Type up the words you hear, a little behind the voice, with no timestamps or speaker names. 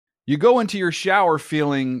You go into your shower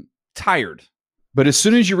feeling tired, but as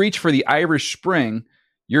soon as you reach for the Irish Spring,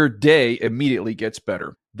 your day immediately gets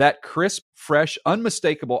better. That crisp, fresh,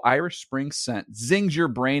 unmistakable Irish Spring scent zings your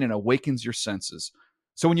brain and awakens your senses.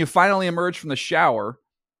 So when you finally emerge from the shower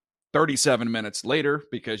 37 minutes later,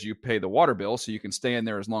 because you pay the water bill so you can stay in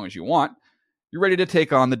there as long as you want, you're ready to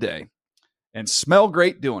take on the day and smell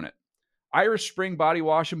great doing it. Irish Spring Body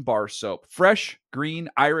Wash and Bar Soap. Fresh, green,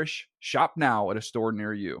 Irish. Shop now at a store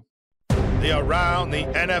near you. The Around the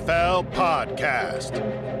NFL podcast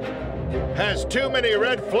has too many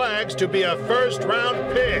red flags to be a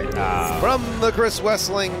first-round pick. From the Chris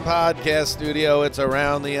Wessling Podcast Studio, it's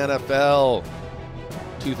Around the NFL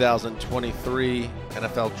 2023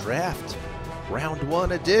 NFL Draft Round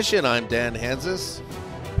 1 edition. I'm Dan Hansis,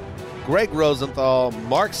 Greg Rosenthal,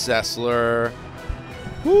 Mark Sessler.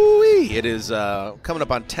 Woo-wee. It is coming up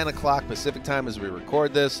on 10 o'clock Pacific time as we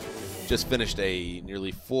record this. Just finished a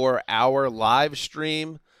nearly 4-hour live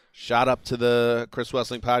stream. Shot up to the Chris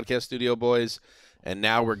Wessling Podcast Studio, boys. And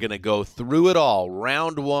now we're going to go through it all.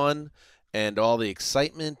 Round 1 and all the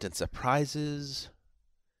excitement and surprises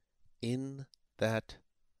in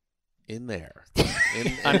there.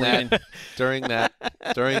 During the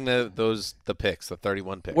picks, the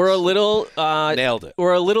 31 picks. We're a little nailed it.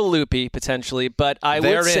 We're a little loopy potentially, but I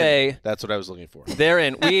would say that's what I was looking for. They're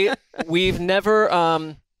in. We've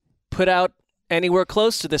never put out anywhere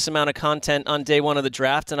close to this amount of content on day one of the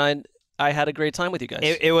draft, and I had a great time with you guys.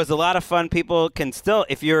 It was a lot of fun. People can still,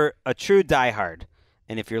 if you're a true diehard,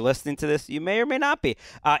 and if you're listening to this, you may or may not be.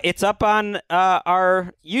 It's up on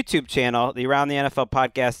our YouTube channel, the Around the NFL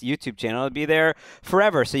Podcast YouTube channel. It'll be there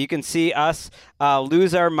forever, so you can see us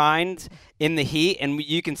lose our minds in the heat, and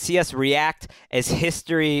you can see us react as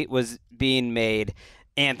history was being made.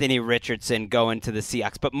 Anthony Richardson going to the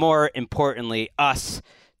Seahawks, but more importantly, us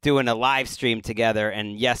doing a live stream together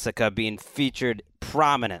and Jessica being featured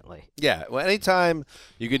prominently. Yeah, well, anytime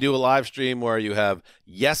you could do a live stream where you have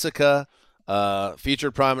Jessica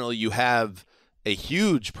featured prominently, you have a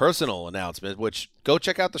huge personal announcement, which go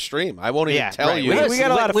check out the stream. I won't even tell you. We got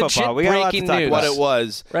a lot of football. We got a lot to talk about. What it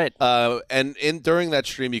was. Right. And during that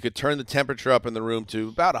stream, you could turn the temperature up in the room to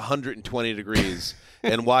about 120 degrees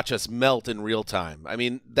and watch us melt in real time. I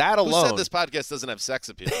mean, that alone. Who said this podcast doesn't have sex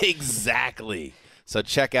appeal? Exactly. So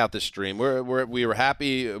check out the stream. We were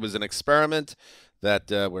happy. It was an experiment that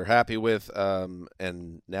we're happy with,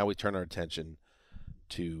 and now we turn our attention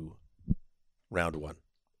to round 1.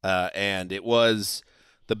 And it was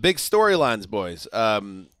the big storylines, boys.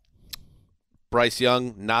 Bryce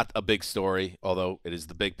Young, not a big story, although it is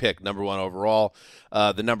the big pick, number 1 overall.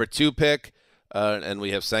 The number 2 pick, and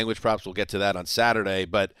we have sandwich props. We'll get to that on Saturday.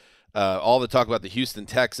 But all the talk about the Houston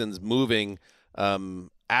Texans moving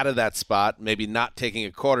out of that spot, maybe not taking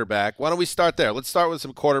a quarterback. Why don't we start there? Let's start with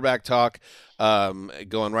some quarterback talk,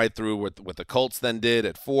 going right through what the Colts then did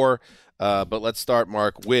at 4. But let's start,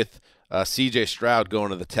 Mark, with C.J. Stroud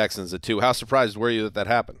going to the Texans at 2. How surprised were you that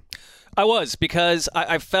happened? I was, because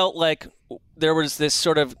I felt like there was this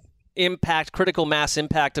sort of critical mass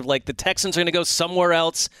impact of like the Texans are going to go somewhere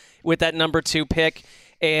else with that number 2 pick.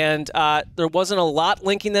 And there wasn't a lot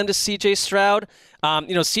linking them to C.J. Stroud.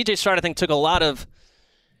 C.J. Stroud, I think, took a lot of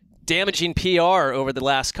damaging PR over the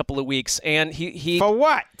last couple of weeks, and he for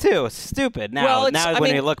what too? Stupid. Now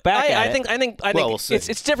when you look back at it, I think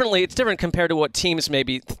it's different compared to what teams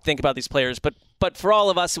maybe think about these players. But for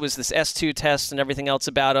all of us, it was this S2 test and everything else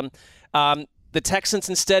about him. The Texans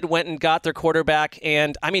instead went and got their quarterback,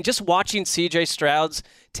 and I mean, just watching C.J. Stroud's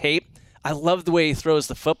tape, I love the way he throws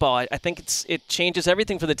the football. I think it changes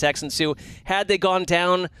everything for the Texans, who, had they gone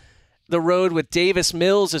down the road with Davis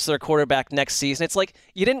Mills as their quarterback next season, it's like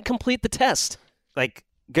you didn't complete the test. Like,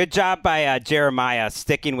 good job by Jeremiah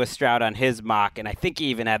sticking with Stroud on his mock, and I think he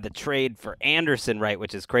even had the trade for Anderson right,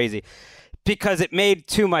 which is crazy, because it made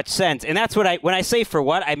too much sense. And that's what when I say for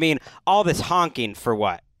what, I mean all this honking for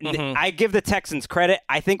what. Mm-hmm. I give the Texans credit.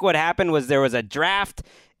 I think what happened was there was a draft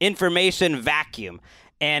information vacuum.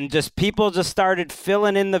 And people just started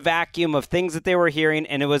filling in the vacuum of things that they were hearing,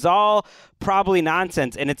 and it was all probably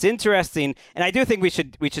nonsense. And it's interesting, and I do think we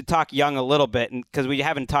should talk Young a little bit, because we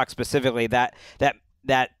haven't talked specifically that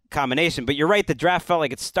combination. But you're right, the draft felt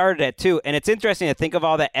like it started at 2, and it's interesting to think of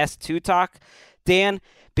all that S2 talk, Dan,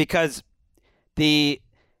 because the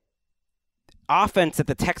offense that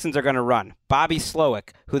the Texans are going to run, Bobby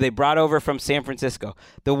Slowick, who they brought over from San Francisco.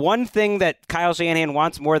 The one thing that Kyle Shanahan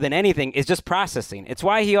wants more than anything is just processing. It's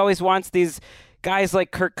why he always wants these guys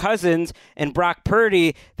like Kirk Cousins and Brock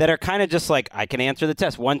Purdy that are kind of just like, I can answer the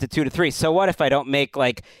test 1 to 2 to 3. So what if I don't make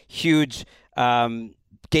like huge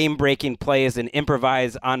game-breaking plays and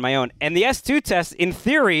improvise on my own. And the S2 test, in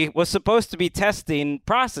theory, was supposed to be testing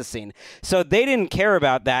processing. So they didn't care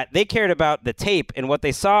about that. They cared about the tape. And what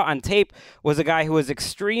they saw on tape was a guy who was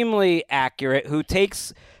extremely accurate, who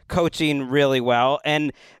takes coaching really well,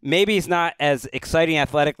 and maybe he's not as exciting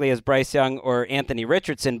athletically as Bryce Young or Anthony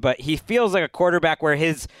Richardson, but he feels like a quarterback where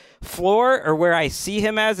his floor, or where I see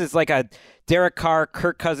him as, is like a Derek Carr,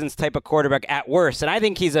 Kirk Cousins type of quarterback at worst. And I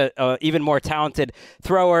think he's a even more talented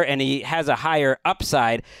thrower, and he has a higher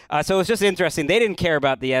upside. So it's just interesting. They didn't care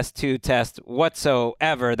about the S2 test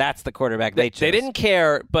whatsoever. That's the quarterback they chose. They didn't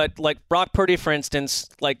care, but like Brock Purdy, for instance,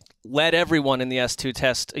 like led everyone in the S2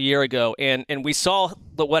 test a year ago, and we saw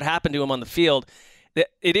what happened to him on the field.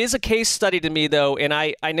 It is a case study to me, though, and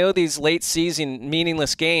I know these late season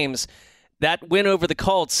meaningless games, that win over the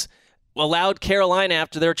Colts allowed Carolina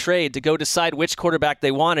after their trade to go decide which quarterback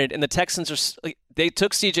they wanted, and the Texans they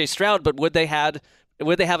took C.J. Stroud, but would they have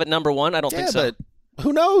it number one? I don't think so. But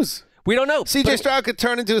who knows? We don't know. C.J. Stroud could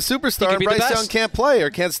turn into a superstar, and be Bryce Young can't play or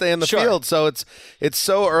can't stay in the field. So it's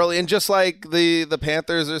so early, and just like the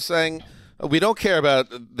Panthers are saying, we don't care about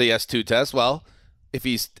the S2 test. Well, if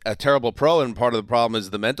he's a terrible pro and part of the problem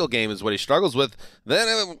is the mental game is what he struggles with,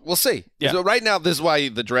 then we'll see. Yeah. So right now, this is why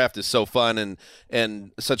the draft is so fun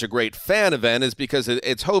and such a great fan event, is because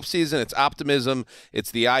it's hope season, it's optimism, it's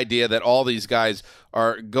the idea that all these guys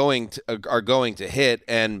are going to hit.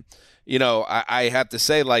 And, you know, I have to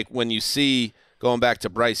say, like, when you see, going back to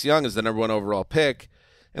Bryce Young as the number one overall pick,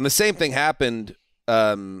 and the same thing happened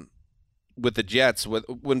with the Jets.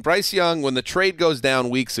 When Bryce Young, when the trade goes down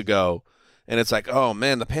weeks ago, and it's like, oh,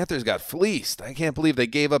 man, the Panthers got fleeced. I can't believe they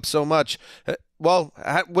gave up so much. Well,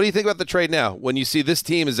 what do you think about the trade now? When you see this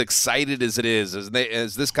team as excited as it is,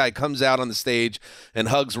 as this guy comes out on the stage and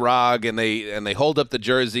hugs Rog, and they hold up the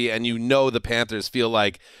jersey, and you know the Panthers feel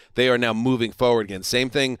like they are now moving forward again. Same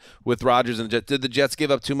thing with Rodgers and the Jets. Did the Jets give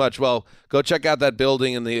up too much? Well, go check out that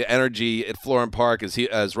building and the energy at Florham Park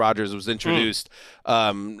as Rodgers was introduced.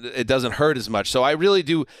 It doesn't hurt as much. So I really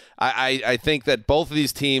do. I think that both of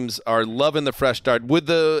these teams are loving the fresh start. Would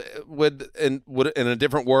in a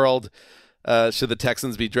different world, should the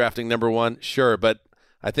Texans be drafting number one? Sure, but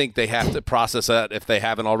I think they have to process that if they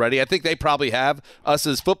haven't already. I think they probably have. Us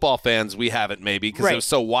as football fans, we haven't maybe, because it was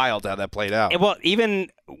so wild how that played out. Well,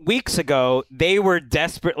 even weeks ago, they were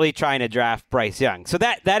desperately trying to draft Bryce Young. So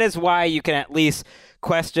that is why you can at least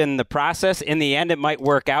question the process. In the end, it might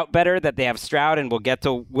work out better that they have Stroud, and we'll get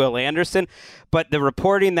to Will Anderson. But the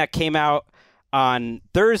reporting that came out on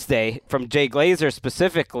Thursday from Jay Glazer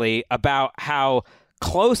specifically about how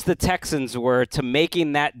close the Texans were to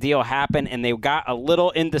making that deal happen, and they got a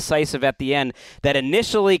little indecisive at the end, that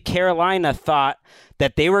initially Carolina thought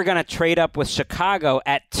that they were going to trade up with Chicago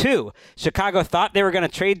at 2. Chicago thought they were going to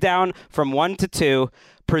trade down from 1 to 2.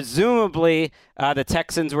 Presumably, the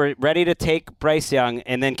Texans were ready to take Bryce Young,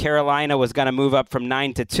 and then Carolina was going to move up from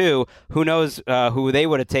 9 to 2. Who knows who they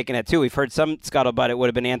would have taken at 2? We've heard some scuttlebutt it would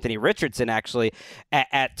have been Anthony Richardson, actually,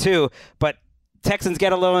 at 2. But Texans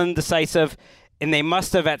get a little indecisive, and they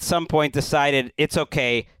must have at some point decided, it's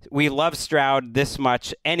okay, we love Stroud this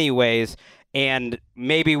much anyways, and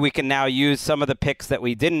maybe we can now use some of the picks that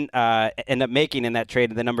we didn't end up making in that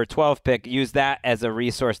trade, the number 12 pick, use that as a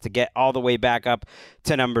resource to get all the way back up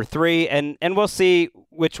to number 3, and we'll see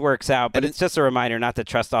which works out. But it's just a reminder not to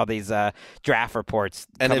trust all these draft reports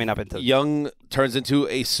coming up into Young turns into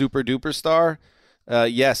a super-duper star.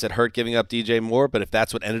 Yes, it hurt giving up DJ Moore, but if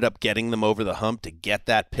that's what ended up getting them over the hump to get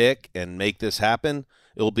that pick and make this happen,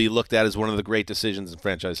 it will be looked at as one of the great decisions in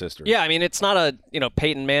franchise history. Yeah, I mean, it's not a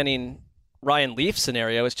Peyton Manning, Ryan Leaf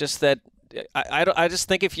scenario. It's just that I just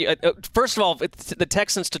think if you first of all, the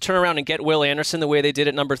Texans to turn around and get Will Anderson the way they did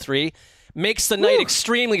at number 3 makes the night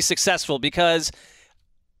extremely successful, because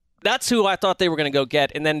that's who I thought they were going to go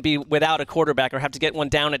get, and then be without a quarterback or have to get one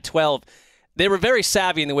down at 12. They were very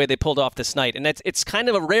savvy in the way they pulled off this night, and it's kind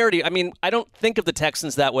of a rarity. I mean, I don't think of the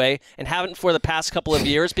Texans that way, and haven't for the past couple of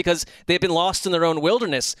years, because they've been lost in their own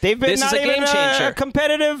wilderness. They've been this not is a game changer. A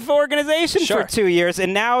competitive organization for 2 years,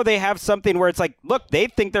 and now they have something where it's like, look, they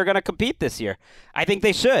think they're going to compete this year. I think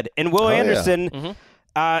they should. And Will Anderson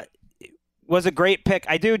was a great pick.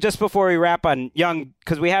 I do, just before we wrap on Young,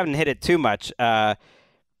 because we haven't hit it too much, I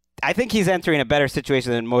think he's entering a better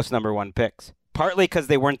situation than most number 1 picks. Partly because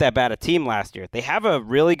they weren't that bad a team last year. They have a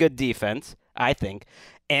really good defense, I think,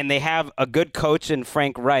 and they have a good coach in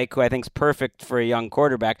Frank Reich, who I think is perfect for a young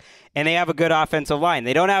quarterback, and they have a good offensive line.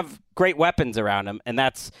 They don't have great weapons around them, and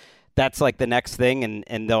that's that's like the next thing,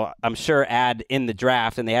 and they'll, I'm sure, add in the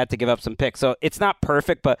draft, and they had to give up some picks. So it's not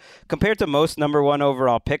perfect, but compared to most number 1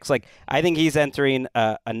 overall picks, like I think he's entering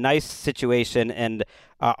a nice situation. And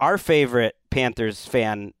our favorite Panthers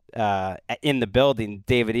fan in the building,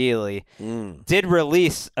 David Ely, did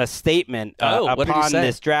release a statement upon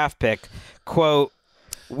this draft pick. Quote,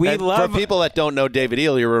 for people that don't know David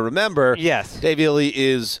Ely, or remember, yes, David Ely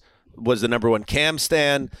was the number 1 Cam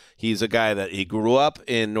stan. He's a guy that he grew up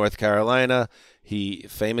in North Carolina. He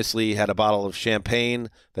famously had a bottle of champagne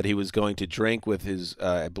that he was going to drink with his,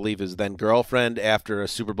 I believe, his then girlfriend after a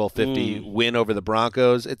Super Bowl 50 win over the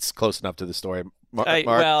Broncos. It's close enough to the story. Mark.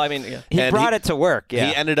 Well, I mean, yeah. He brought it to work. Yeah.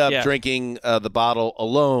 He ended up drinking the bottle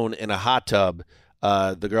alone in a hot tub.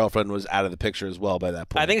 The girlfriend was out of the picture as well by that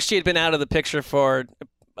point. I think she had been out of the picture for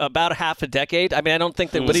about half a decade. I mean, I don't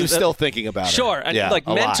think that but he was still thinking about it. Sure. Yeah, like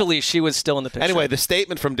mentally, she was still in the picture. Anyway, the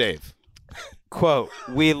statement from Dave. Quote,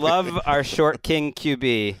 we love our short king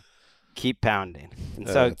QB. Keep pounding. And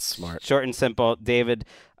so that's smart. Short and simple. David,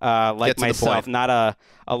 like myself, not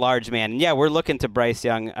a large man. And yeah, we're looking to Bryce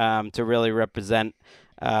Young to really represent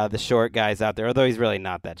the short guys out there, although he's really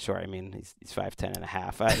not that short. I mean, he's 5'10" and a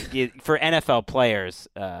half. For NFL players,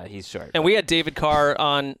 he's short. And we had David Carr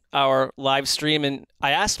on our live stream, and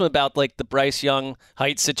I asked him about like the Bryce Young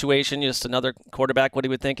height situation, just another quarterback, what he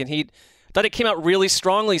would think. And he thought it came out really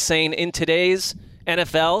strongly, saying in today's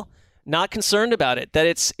NFL, not concerned about it,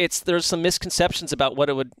 that there's some misconceptions about what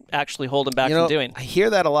it would actually hold him back from doing. I hear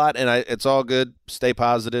that a lot, and it's all good. Stay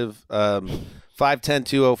positive. 5'10",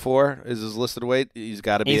 204 is his listed weight. He's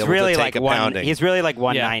got to be able to take a pounding. He's really like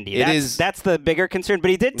 190. Yeah. That's the bigger concern. But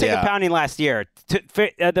he did take a pounding last year.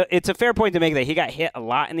 It's a fair point to make that he got hit a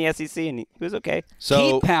lot in the SEC, and he was okay.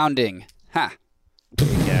 So keep pounding. Ha.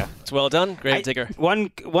 Yeah. It's well done. Grave digger.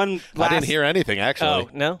 One last... I didn't hear anything, actually. Oh,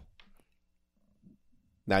 no?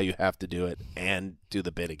 Now you have to do it and do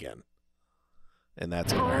the bit again. And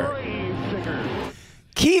that's going to hurt.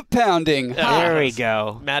 Keep pounding. There we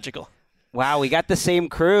go. Magical. Wow, we got the same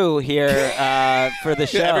crew here for the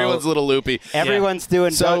show. Everyone's a little loopy. Everyone's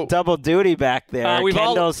doing double duty back there.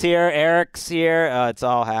 Kendall's here, Eric's here. It's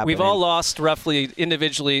all happening. We've all lost roughly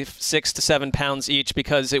individually 6 to 7 pounds each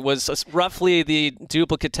because it was roughly the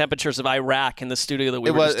duplicate temperatures of Iraq in the studio that we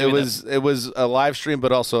were just doing. It was a live stream,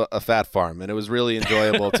 but also a fat farm, and it was really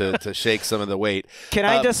enjoyable to shake some of the weight. Can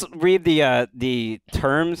I just read the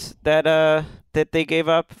terms that they gave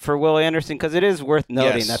up for Will Anderson, because it is worth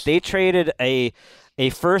noting that they traded a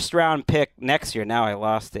first-round pick next year. Now I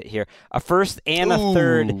lost it here. A first and a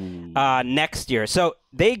third next year. So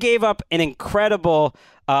they gave up an incredible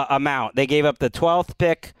amount. They gave up the 12th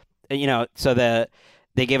pick, so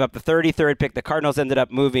they gave up the 33rd pick. The Cardinals ended up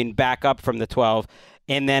moving back up from the 12,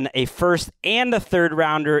 and then a first and a third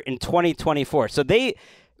rounder in 2024. So they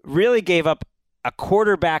really gave up a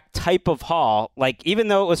quarterback type of haul. Like, even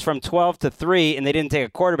though it was from 12 to 3 and they didn't take a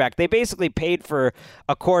quarterback, they basically paid for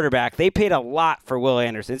a quarterback. They paid a lot for Will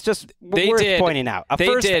Anderson. It's just worth pointing out. A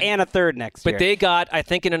first and a third next year. But they got, I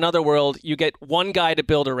think in another world, you get one guy to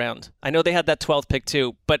build around. I know they had that 12th pick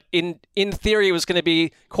too, but in theory it was going to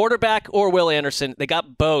be quarterback or Will Anderson. They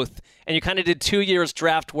got both, and you kind of did 2 years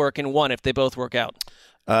draft work in one if they both work out.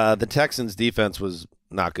 The Texans' defense was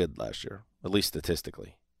not good last year, at least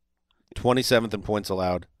statistically. 27th in points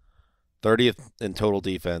allowed, 30th in total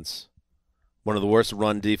defense, one of the worst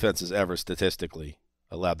run defenses ever statistically,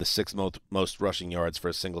 allowed the 6th most rushing yards for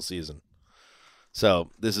a single season. So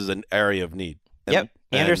this is an area of need.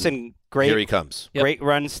 Anderson, great. Here he comes. Great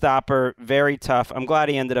run stopper, very tough. I'm glad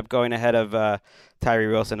he ended up going ahead of Tyree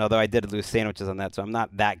Wilson, although I did lose sandwiches on that, so I'm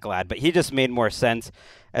not that glad. But he just made more sense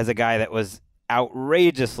as a guy that was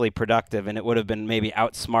outrageously productive, and it would have been maybe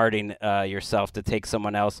outsmarting yourself to take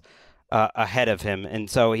someone else ahead of him. And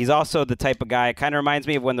so he's also the type of guy, it kind of reminds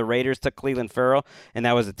me of when the Raiders took Cleveland Farrell, and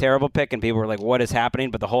that was a terrible pick, and people were like, what is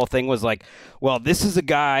happening? But the whole thing was like, well, this is a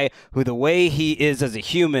guy who the way he is as a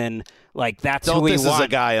human, like that's who we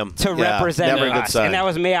want to represent us. And that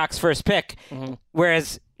was Mayock's first pick. Mm-hmm.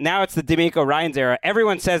 Whereas now it's the DeMeco Ryans era.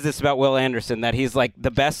 Everyone says this about Will Anderson, that he's like the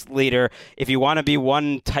best leader if you want to be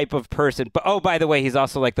one type of person. But, oh, by the way, he's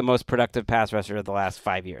also like the most productive pass rusher of the last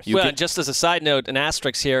 5 years. Just as a side note, an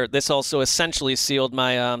asterisk here, this also essentially sealed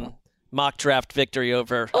my mock draft victory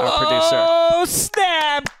over our producer. Oh,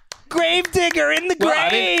 snap! Gravedigger in the grave. I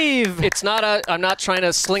mean, it's not I'm not trying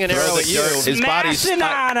to sling an arrow at you. His body's on him.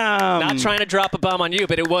 Not trying to drop a bomb on you,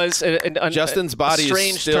 but it was Justin's body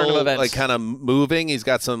strange is turn of still events. like kind of moving. He's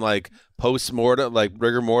got some like post-mortem, like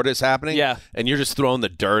rigor mortis happening. Yeah. And you're just throwing the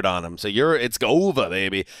dirt on him. So it's over,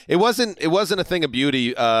 baby. It wasn't a thing of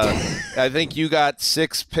beauty. I think you got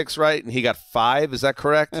 6 picks right and he got 5. Is that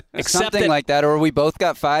correct? Something like that. Or we both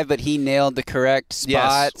got 5, but he nailed the correct spot.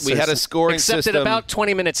 Yes. We had a scoring except system. Except that about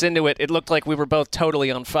 20 minutes into it, it looked like we were both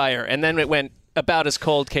totally on fire. And then it went about as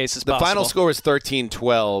cold case as possible. The final score was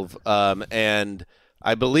 13-12, and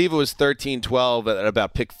I believe it was 13-12 at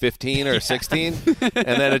about pick 15 or 16, and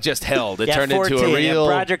then it just held. It turned 14, into a real.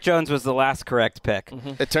 Broderick Jones was the last correct pick.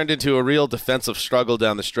 Mm-hmm. It turned into a real defensive struggle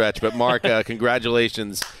down the stretch. But Mark,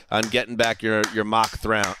 congratulations on getting back your mock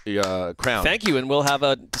crown. Thank you, and we'll have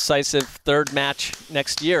a decisive third match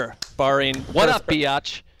next year, barring what up,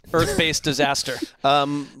 biatch. Earth-based disaster.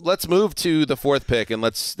 Let's move to the 4th pick, and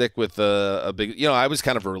let's stick with a big. I was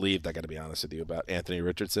kind of relieved, I got to be honest with you, about Anthony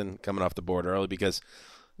Richardson coming off the board early because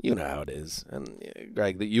you know how it is. And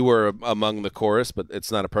Greg, that you were among the chorus, but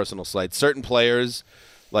it's not a personal slight. Certain players,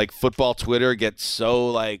 like football Twitter, get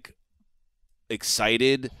so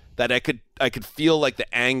excited that I could feel like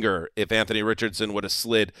the anger if Anthony Richardson would have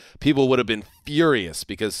slid. People would have been furious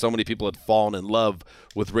because so many people had fallen in love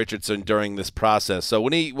with Richardson during this process. So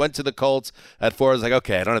when he went to the Colts at 4, I was like,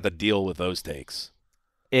 okay, I don't have to deal with those takes.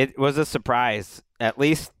 It was a surprise. At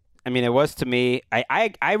least, I mean, it was to me.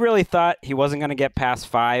 I really thought he wasn't going to get past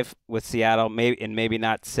 5 with Seattle, maybe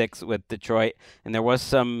not 6 with Detroit. And there was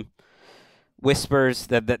some whispers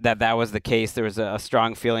that was the case. There was a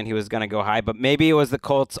strong feeling he was going to go high, but maybe it was the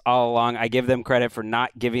Colts all along. I give them credit for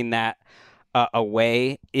not giving that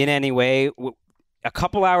away in any way. A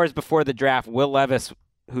couple hours before the draft, Will Levis,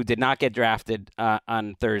 who did not get drafted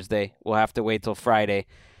on Thursday, will have to wait till Friday.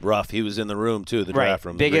 Rough. He was in the room too, the draft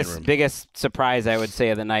room. Biggest surprise, I would say,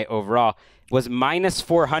 of the night overall was minus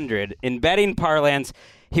 400 in betting parlance.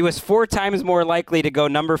 He was 4 times more likely to go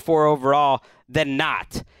number 4 overall than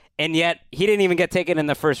not. And yet, he didn't even get taken in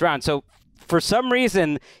the first round. So, for some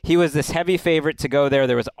reason, he was this heavy favorite to go there.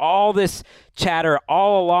 There was all this chatter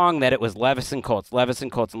all along that it was Levis and Colts.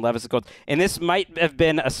 And this might have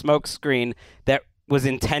been a smokescreen that was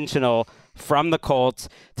intentional from the Colts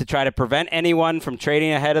to try to prevent anyone from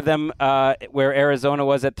trading ahead of them where Arizona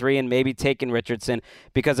was at 3 and maybe taking Richardson.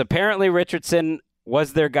 Because apparently Richardson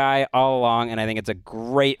was their guy all along, and I think it's a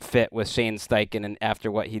great fit with Shane Steichen and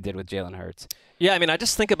after what he did with Jalen Hurts. Yeah, I mean, I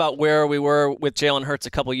just think about where we were with Jalen Hurts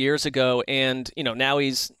a couple years ago, and now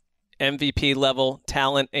he's MVP level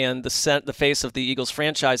talent and the face of the Eagles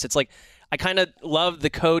franchise. It's like I kind of love the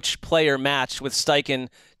coach-player match with Steichen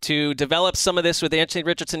to develop some of this with Anthony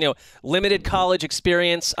Richardson. Limited college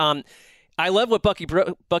experience. I love what Bucky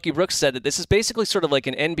Brooks said, that this is basically sort of like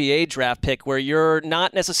an NBA draft pick where you're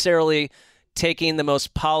not necessarily taking the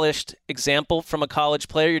most polished example from a college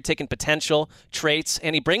player. You're taking potential traits,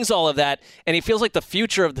 and he brings all of that, and he feels like the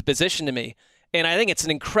future of the position to me. And I think it's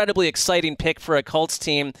an incredibly exciting pick for a Colts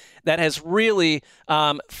team that has really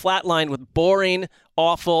flatlined with boring,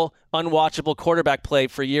 awful, unwatchable quarterback play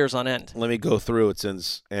for years on end. Let me go through it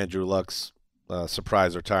since Andrew Luck's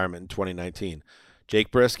surprise retirement in 2019.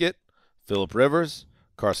 Jake Brisket, Phillip Rivers,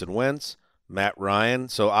 Carson Wentz, Matt Ryan.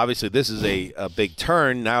 So obviously this is a big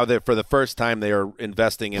turn. Now that for the first time they are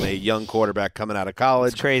investing in a young quarterback coming out of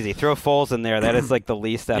college. It's crazy. Throw Foles in there. That is like the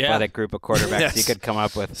least athletic group of quarterbacks you could come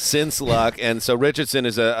up with. Since Luck. And so Richardson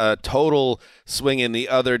is a total swing in the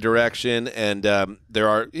other direction. And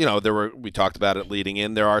we talked about it leading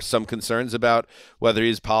in. There are some concerns about whether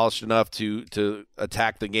he's polished enough to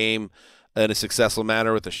attack the game in a successful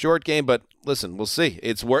manner with a short game, but listen, we'll see.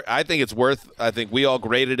 I think we all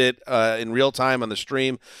graded it in real time on the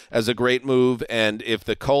stream as a great move. And if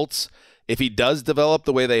he does develop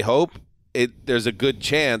the way they hope, there's a good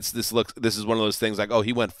chance this is one of those things like, oh,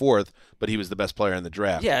 he went 4th, but he was the best player in the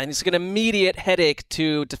draft. Yeah, and it's an immediate headache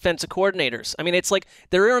to defensive coordinators. I mean, it's like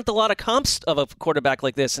there aren't a lot of comps of a quarterback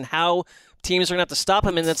like this, and how teams are going to have to stop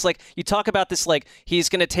him. And it's like you talk about this like he's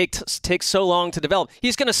going to take so long to develop.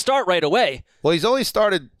 He's going to start right away. Well, he only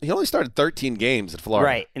started 13 games at Florida.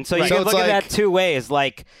 Right. And so you can look at that 2 ways.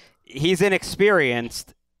 Like he's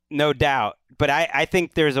inexperienced, no doubt. But I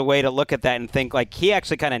think there's a way to look at that and think like he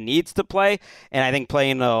actually kind of needs to play, and I think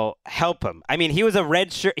playing will help him. I mean, he was a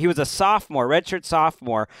redshirt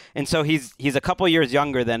sophomore, and so he's a couple years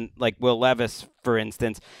younger than like Will Levis, for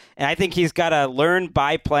instance. And I think he's got to learn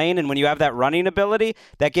by playing, and when you have that running ability,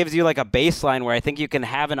 that gives you like a baseline where I think you can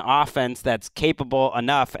have an offense that's capable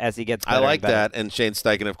enough as he gets better. I like that, and Shane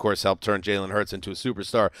Steichen, of course, helped turn Jalen Hurts into a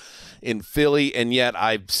superstar in Philly, and yet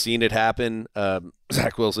I've seen it happen.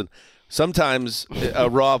 Zach Wilson. Sometimes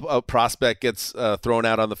a prospect gets thrown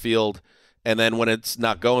out on the field, And then when it's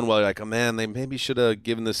not going well, you're like, oh man, they maybe should have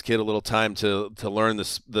given this kid a little time to learn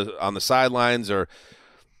on the sidelines. Or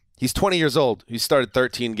he's 20 years old. He started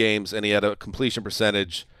 13 games and he had a completion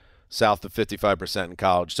percentage south of 55% in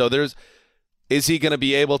college. So is he going to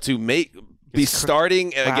be able to be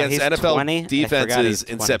starting against NFL 20? defenses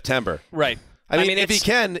in September? Right. I mean, if he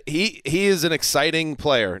can, he is an exciting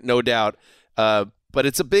player, no doubt. But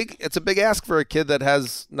it's a big ask for a kid that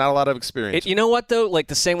has not a lot of experience. You know what, though? Like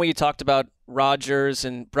the same way you talked about Rodgers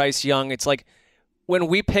and Bryce Young, it's like when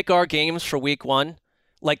we pick our games for week 1,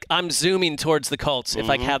 like I'm zooming towards the Colts if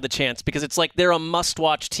I have the chance, because it's like they're a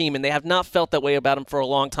must-watch team, and they have not felt that way about them for a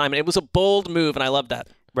long time. And it was a bold move, and I love that.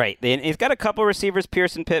 Right. He's got a couple receivers,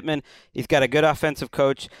 Pearson Pittman. He's got a good offensive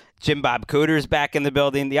coach. Jim Bob Cooter's back in the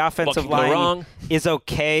building. The offensive line is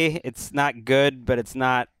okay. It's not good, but it's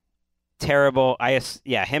not terrible.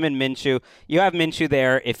 Him and Minshew. You have Minshew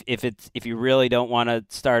there if you really don't want to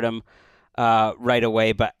start him right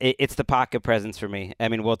away, but it's the pocket presence for me. I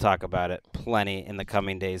mean, we'll talk about it plenty in the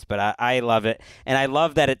coming days, but I love it, and I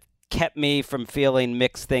love that it kept me from feeling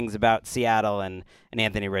mixed things about Seattle and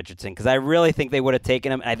Anthony Richardson, because I really think they would have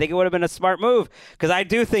taken him, and I think it would have been a smart move, because I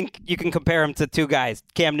do think you can compare him to two guys,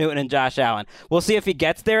 Cam Newton and Josh Allen. We'll see if he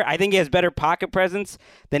gets there. I think he has better pocket presence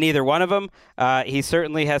than either one of them. He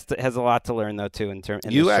certainly has a lot to learn, though, too.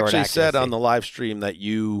 You actually said on the live stream that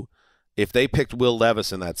if they picked Will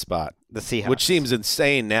Levis in that spot, the Seahawks, which seems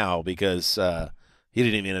insane now because he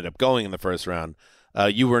didn't even end up going in the first round,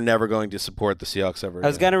 you were never going to support the Seahawks ever again. I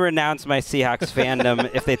was going to renounce my Seahawks fandom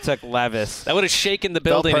if they took Levis. That would have shaken the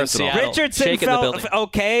building in Seattle. Richardson felt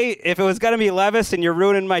okay. If it was going to be Levis and you're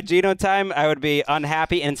ruining my Geno time, I would be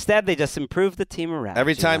unhappy. Instead, they just improved the team around.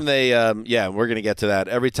 Every time they, we're going to get to that.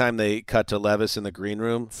 Every time they cut to Levis in the green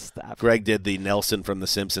room, Greg did the Nelson from The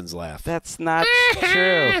Simpsons laugh. That's not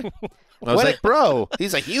true. I was like, bro,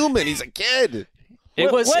 he's a human. He's a kid.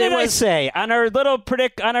 What did I say on our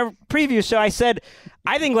preview show? I said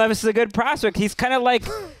I think Levis is a good prospect. He's kind of like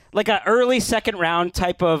an early second round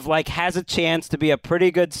type of has a chance to be a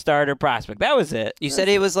pretty good starter prospect. That was it. You said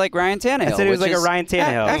he was like Ryan Tannehill. I said he was like a Ryan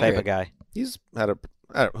Tannehill type of guy. He's had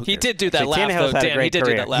he did do that laugh, though, Dan. He did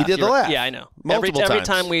do that laugh. He did the laugh. Yeah, I know. Multiple times. Every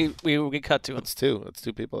time we cut to him. It's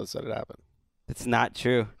two people that said it happened. It's not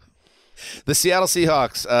true. The Seattle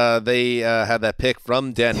Seahawks, they had that pick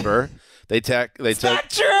from Denver. Not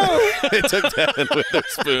true. They took Devin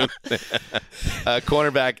Witherspoon,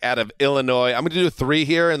 cornerback out of Illinois. I'm going to do 3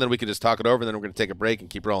 here, and then we can just talk it over, and then we're going to take a break and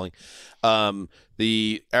keep rolling.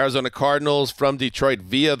 The Arizona Cardinals from Detroit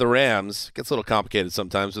via the Rams. Gets a little complicated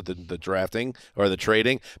sometimes with the drafting or the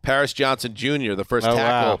trading. Paris Johnson Jr., the first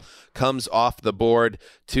tackle, comes off the board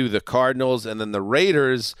to the Cardinals, and then the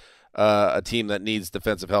Raiders, a team that needs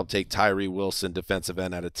defensive help, take Tyree Wilson, defensive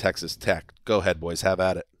end out of Texas Tech. Go ahead, boys. Have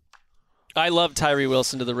at it. I love Tyree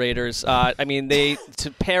Wilson to the Raiders.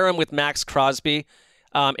 To pair him with Max Crosby,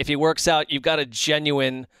 if he works out, you've got a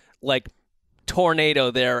genuine tornado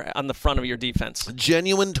there on the front of your defense.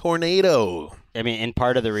 Genuine tornado. I mean, and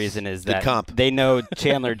part of the reason is that they know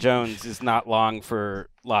Chandler Jones is not long for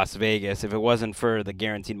Las Vegas. If it wasn't for the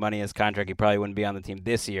guaranteed money in his contract, he probably wouldn't be on the team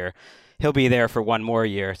this year. He'll be there for one more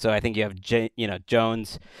year. So I think you have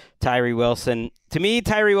Jones, Tyree Wilson. To me,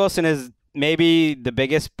 Tyree Wilson is maybe the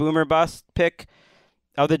biggest boomer bust pick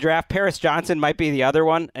of the draft. Paris Johnson might be the other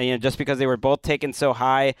one, and, just because they were both taken so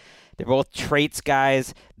high. They're both traits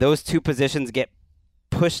guys. Those two positions get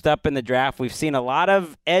pushed up in the draft. We've seen a lot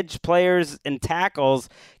of edge players and tackles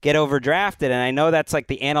get overdrafted, and I know that's like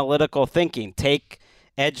the analytical thinking. Take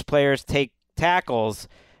edge players, take tackles,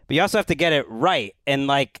 but you also have to get it right. And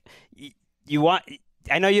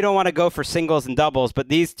I know you don't want to go for singles and doubles, but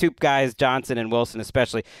these two guys, Johnson and Wilson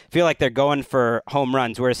especially, feel like they're going for home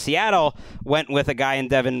runs, whereas Seattle went with a guy in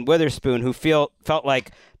Devin Witherspoon who felt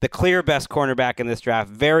like the clear best cornerback in this draft,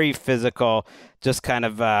 very physical, just kind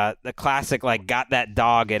of the classic, got that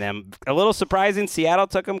dog in him. A little surprising Seattle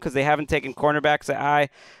took him because they haven't taken cornerbacks at high.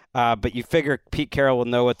 But you figure Pete Carroll will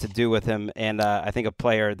know what to do with him, and I think a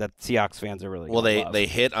player that Seahawks fans are really well. Love. They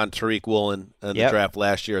hit on Tariq Woolen in the draft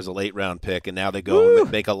last year as a late round pick, and now they go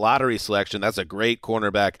and make a lottery selection. That's a great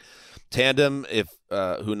cornerback tandem. If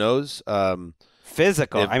who knows?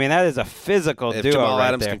 Physical. That is a physical if duo. Jamal right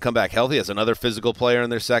Adams there. can come back healthy, as another physical player in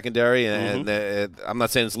their secondary, and I'm not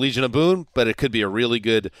saying it's Legion of Boom, but it could be a really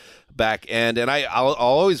good back end. And I'll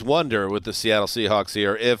always wonder with the Seattle Seahawks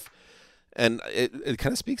here if. And it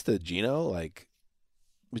kind of speaks to Geno.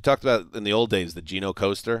 We talked about in the old days, the Geno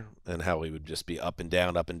coaster and how he would just be up and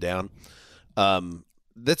down, up and down.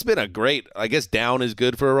 That's been a great, I guess down is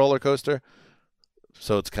good for a roller coaster.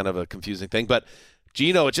 So it's kind of a confusing thing. But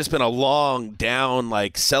Geno, it's just been a long down,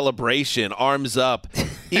 like, celebration, arms up,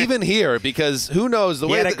 even here, because who knows the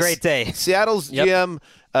he way had a great day. Seattle's GM,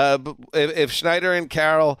 if Schneider and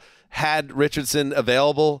Carroll had Richardson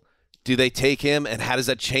available, do they take him, and how does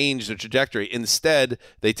that change the trajectory? Instead,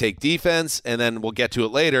 they take defense, and then we'll get to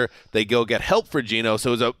it later. They go get help for Geno.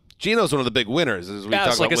 So Geno's one of the big winners. As we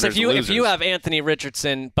talk about winners and losers. If you have Anthony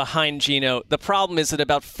Richardson behind Geno, the problem is that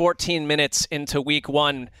about 14 minutes into Week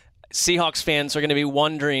 1, Seahawks fans are going to be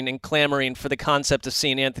wondering and clamoring for the concept of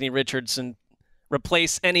seeing Anthony Richardson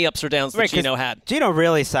replace any ups or downs that Geno had. Geno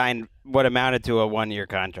really signed what amounted to a one-year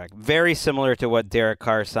contract, very similar to what Derek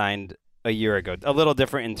Carr signed a year ago. A little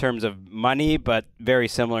different in terms of money, but very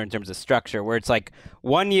similar in terms of structure, where it's like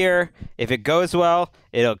 1 year, if it goes well,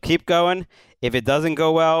 it'll keep going. If it doesn't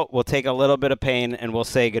go well, we'll take a little bit of pain and we'll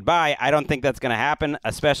say goodbye. I don't think that's going to happen,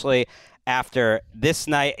 especially after this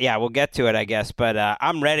night. Yeah, we'll get to it, I guess, but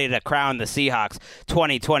I'm ready to crown the Seahawks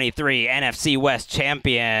 2023 NFC West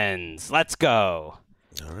champions. Let's go.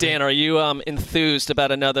 Right. Dan, are you enthused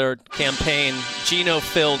about another campaign,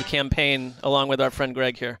 Geno-filled campaign, along with our friend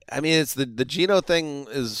Greg here? I mean, it's the Geno thing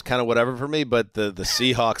is kind of whatever for me, but the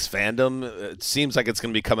Seahawks fandom, it seems like it's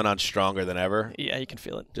going to be coming on stronger than ever. Yeah, you can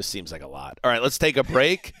feel it. Just seems like a lot. All right, let's take a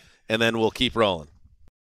break, and then we'll keep rolling.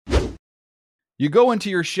 You go into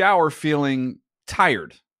your shower feeling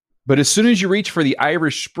tired, but as soon as you reach for the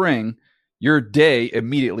Irish Spring, your day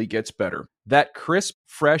immediately gets better. That crisp,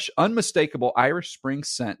 fresh, unmistakable Irish Spring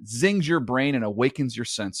scent zings your brain and awakens your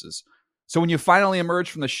senses. So when you finally emerge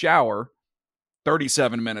from the shower,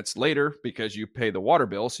 37 minutes later, because you pay the water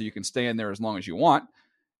bill so you can stay in there as long as you want,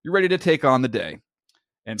 you're ready to take on the day.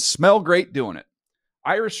 And smell great doing it.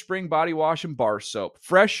 Irish Spring Body Wash and Bar Soap.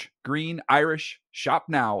 Fresh, green, Irish. Shop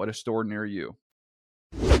now at a store near you.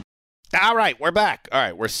 All right, we're back. All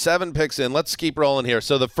right, we're 7 picks in. Let's keep rolling here.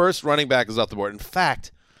 So the first running back is off the board. In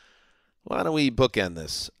fact, why don't we bookend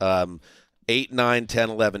this? 8, 9, 10,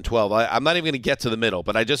 11, 12. I'm not even going to get to the middle,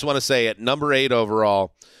 but I just want to say at number 8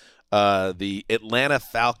 overall, the Atlanta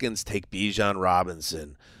Falcons take Bijan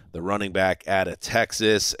Robinson, the running back out of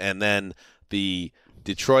Texas, and then the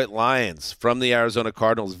Detroit Lions from the Arizona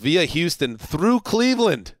Cardinals via Houston through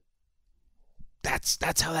Cleveland. That's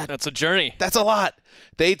a journey. That's a lot.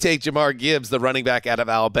 They take Jahmyr Gibbs, the running back out of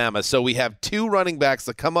Alabama. So we have 2 running backs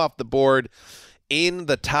that come off the board in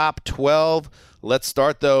the top 12. Let's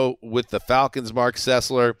start, though, with the Falcons, Mark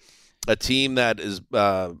Sessler, a team that is,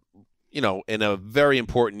 in a very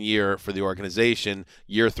important year for the organization,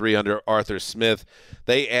 year 3 under Arthur Smith.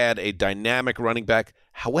 They add a dynamic running back.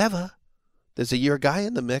 However, there's a year guy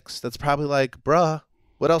in the mix that's probably like, bruh,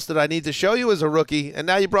 what else did I need to show you as a rookie? And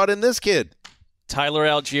now you brought in this kid. Tyler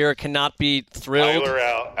Algier cannot be thrilled. Tyler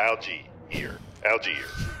Algier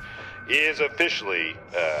is officially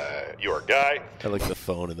your guy. I like the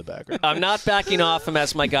phone in the background. I'm not backing off him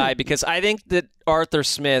as my guy because I think that Arthur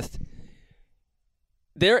Smith,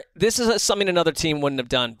 this is something another team wouldn't have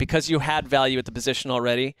done because you had value at the position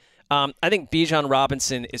already. I think Bijan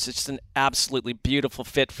Robinson is just an absolutely beautiful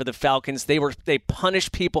fit for the Falcons. They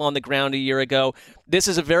punished people on the ground a year ago. This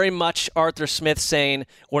is a very much Arthur Smith saying,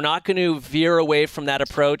 we're not going to veer away from that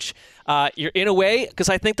approach. You're in a way, because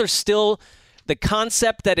I think there's still the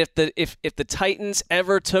concept that if the Titans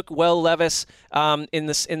ever took Will Levis in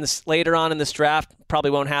this later on in this draft,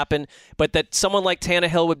 probably won't happen, but that someone like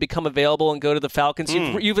Tannehill would become available and go to the Falcons.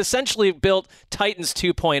 You've essentially built Titans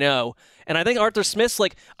 2.0. And I think Arthur Smith's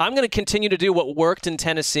like, I'm going to continue to do what worked in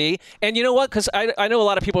Tennessee. And you know what? Because I know a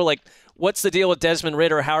lot of people are like, what's the deal with Desmond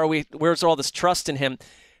Ridder? Where's all this trust in him?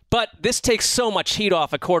 But this takes so much heat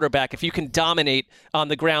off a quarterback if you can dominate on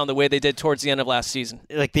the ground the way they did towards the end of last season.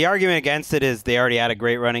 Like, the argument against it is they already had a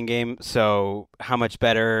great running game, so how much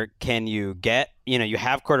better can you get? You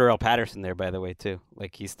have Cordarrelle Patterson there, by the way, too.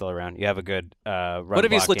 Like, he's still around. You have a good run. What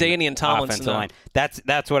if he's LaDainian Tomlinson? Line.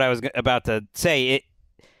 That's what I was about to say.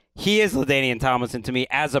 He is LaDainian Tomlinson to me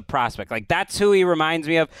as a prospect. Like, that's who he reminds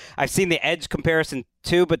me of. I've seen the edge comparison,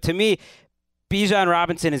 too, but to me, Bijan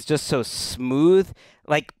Robinson is just so smooth.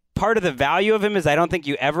 Like, part of the value of him is I don't think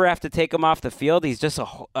you ever have to take him off the field. He's just a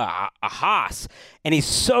hoss, and he's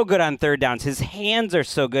so good on third downs. His hands are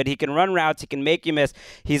so good. He can run routes. He can make you miss.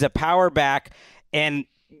 He's a power back. And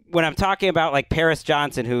when I'm talking about, like, Paris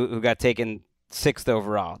Johnson, who got taken 6th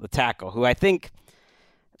overall, the tackle, who I think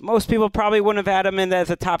most people probably wouldn't have had him in as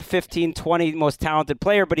a top 15, 20 most talented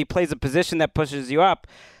player, but he plays a position that pushes you up.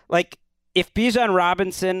 Like, if Bijan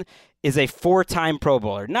Robinson is a 4-time Pro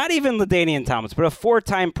Bowler, not even LaDainian Tomlinson, but a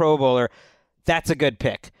 4-time Pro Bowler, that's a good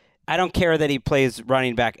pick. I don't care that he plays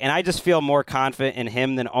running back, and I just feel more confident in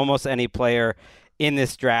him than almost any player in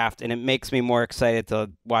this draft, and it makes me more excited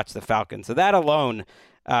to watch the Falcons. So that alone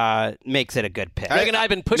makes it a good pick. Greg and I have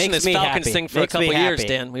been pushing Makes this me Falcons happy. thing for Makes a couple me years,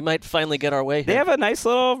 happy. Dan. We might finally get our way They here. have a nice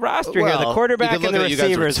little roster here. The quarterback and the you guys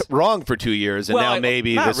receivers. were wrong for 2 years, and now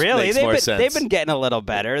maybe Not this really. makes more sense. They've been getting a little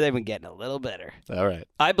better. All right.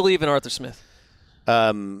 I believe in Arthur Smith.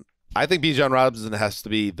 I think Bijan Robinson has to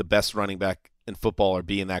be the best running back in football or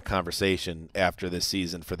be in that conversation after this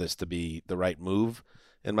season for this to be the right move,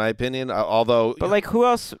 in my opinion. Although, But like, who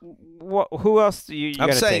else? Who else do you I'm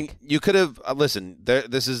gotta saying take? you could have listen.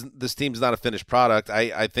 This team's not a finished product.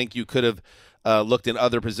 I think you could have looked in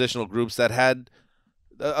other positional groups that had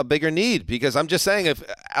a bigger need. Because I'm just saying, if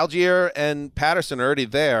Algier and Patterson are already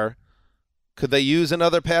there, could they use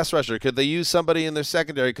another pass rusher? Could they use somebody in their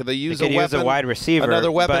secondary? Could they use They could a weapon, use a wide receiver,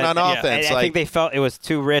 another weapon but, on offense? I think they felt it was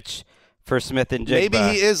too rich for Smith and Jigba. Maybe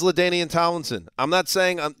he is LaDainian Tomlinson. I'm not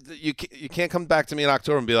saying you can't come back to me in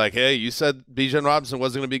October and be like, hey, you said Bijan Robinson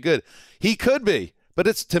wasn't going to be good. He could be, but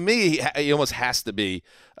it's to me he almost has to be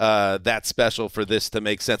that special for this to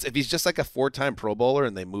make sense. If he's just like a 4-time Pro Bowler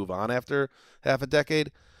and they move on after half a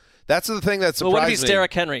decade, that's the thing that surprised me. Well, what if he's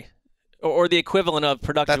Derrick Henry or the equivalent of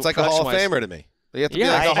production? That's like a Hall of Famer to me. You have to be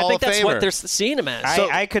like a I Hall think of that's Famer. what they're seeing him as.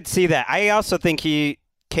 I could see that. I also think he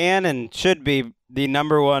can and should be the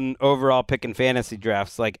number 1 overall pick in fantasy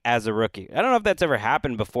drafts, like as a rookie. I don't know if that's ever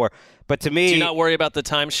happened before, but to me, do you not worry about the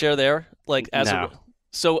timeshare there? Like No.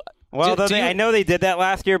 So. Well, do you, I know they did that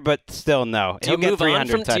last year, but still, no. Do you He'll get move on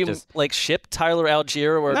 300 from? touches. Do you ship Tyler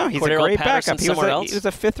Algier or No, he's Cordero a great Patterson backup. somewhere else? He was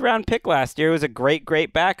a 5th-round pick last year. He was a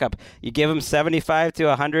great backup. You give him 75 to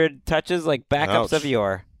 100 touches like backups Ouch. of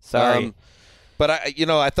yore. Sorry. But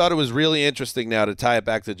I thought it was really interesting now to tie it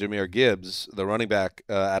back to Jahmyr Gibbs, the running back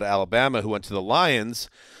out of Alabama who went to the Lions,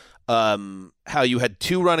 how you had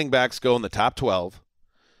 2 running backs go in the top 12,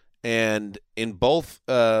 and in both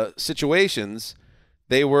situations,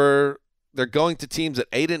 they're going to teams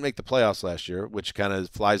that didn't make the playoffs last year, which kind of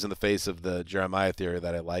flies in the face of the Jeremiah theory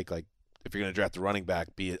that I like. Like, if you're going to draft a running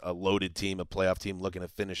back, be a loaded team, a playoff team looking to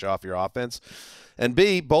finish off your offense. And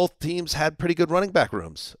B, both teams had pretty good running back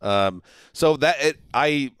rooms. So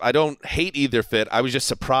I don't hate either fit. I was just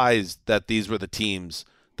surprised that these were the teams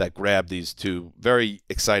that grabbed these 2 very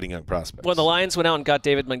exciting young prospects. Well, the Lions went out and got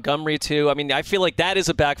David Montgomery, too. I mean, I feel like that is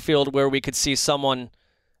a backfield where we could see someone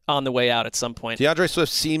on the way out at some point. DeAndre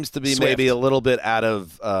Swift seems to be maybe a little bit out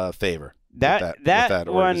of favor. That with that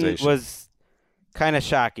one organization. was kind of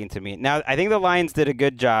shocking to me. Now, I think the Lions did a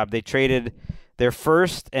good job. They traded their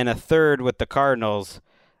 1st and a 3rd with the Cardinals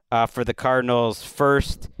for the Cardinals'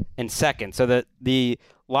 1st and 2nd. So the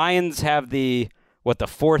Lions have the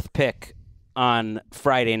 4th pick on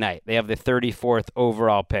Friday night. They have the 34th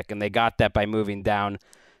overall pick, and they got that by moving down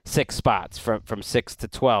 6 spots from 6 to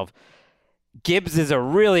 12. Gibbs is a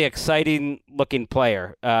really exciting-looking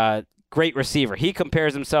player, great receiver. He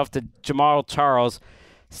compares himself to Jamal Charles.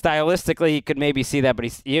 Stylistically, you could maybe see that, but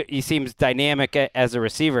he seems dynamic as a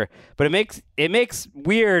receiver. But it makes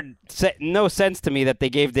no sense to me that they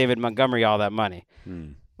gave David Montgomery all that money.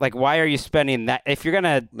 Like, why are you spending that? If you're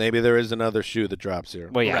gonna, maybe there is another shoe that drops here.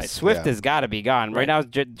 Well, yeah, Right. Swift has got to be gone right now.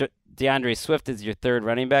 DeAndre Swift is your 3rd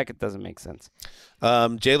running back. It doesn't make sense.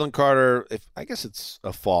 Jalen Carter, I guess it's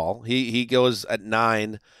a fall. He goes at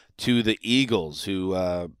 9 to the Eagles, who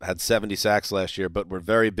had 70 sacks last year, but were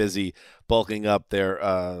very busy bulking up their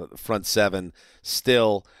front 7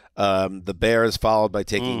 still. The Bears followed by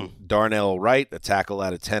taking Darnell Wright, a tackle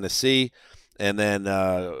out of Tennessee. And then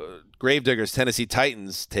Gravediggers, Tennessee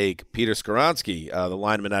Titans, take Peter Skoronski, the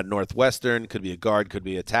lineman out of Northwestern. Could be a guard, could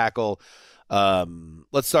be a tackle.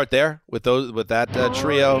 Let's start there with that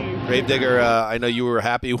trio. Gravedigger, I know you were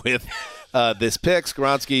happy with this pick.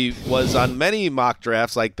 Skoronski was on many mock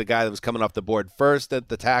drafts, like the guy that was coming off the board first at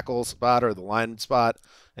the tackle spot or the lineman spot,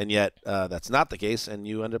 and yet that's not the case, and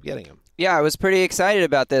you end up getting him. Yeah, I was pretty excited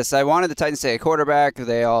about this. I wanted the Titans to take a quarterback.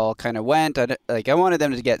 They all kind of went. I wanted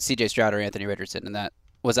them to get C.J. Stroud or Anthony Richardson, and that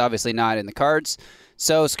was obviously not in the cards.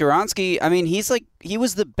 So Skoronski, I mean, he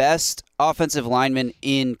was the best offensive lineman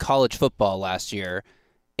in college football last year,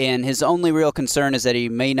 and his only real concern is that he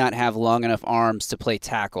may not have long enough arms to play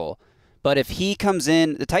tackle. But if he comes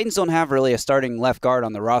in, the Titans don't have really a starting left guard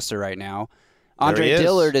on the roster right now. Andre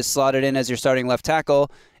Dillard is slotted in as your starting left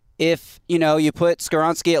tackle. If, you put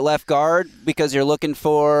Skoronski at left guard because you're looking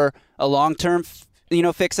for a long-term,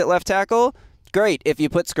 fix at left tackle, great. If you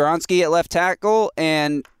put Skoronski at left tackle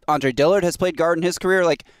and Andre Dillard has played guard in his career,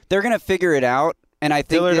 they're going to figure it out. And I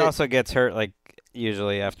think Dillard also gets hurt,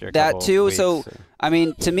 usually after a couple that too. weeks. So I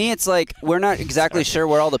mean, to me, it's like we're not exactly sure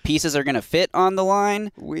where all the pieces are going to fit on the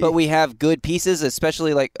line, but we have good pieces,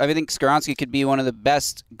 especially like I think Skoronski could be one of the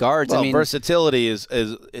best guards. Well, I mean, versatility is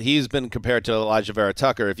he's been compared to Elijah Vera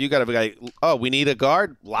Tucker. If you got a guy, we need a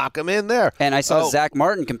guard, lock him in there. And I saw Zach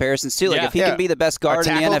Martin comparisons too. Like if he can be the best guard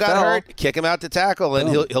in the NFL, got hurt, kick him out to tackle, and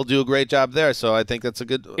he'll do a great job there. So I think that's a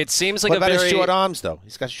good. It seems like what about very his short arms though?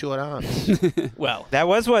 He's got short arms. well. That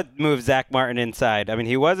was what moved Zach Martin inside. I mean,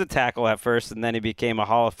 he was a tackle at first, and then he became a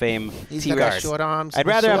Hall of Fame He's guard. got short arms. I'd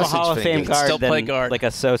rather have a sausage Hall of Fame fingers. guard Still than play guard. like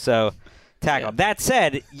a so-so tackle. Yeah. That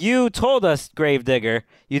said, you told us, Gravedigger,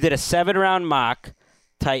 you did a 7-round mock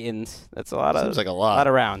Titans. That's a lot of Seems like a lot.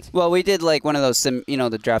 of rounds. well, we did like one of those,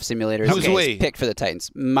 the draft simulators. Who's Okay. we? Picked for the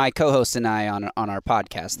Titans. My co-host and I on our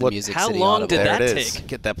podcast, the Music how City long Audible. did There that it is. take?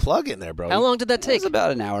 Get that plug in there, bro. How long did that It take? was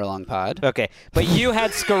about an hour-long pod. Okay, but you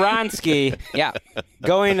had Skoronski Yeah.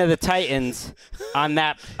 going to the Titans on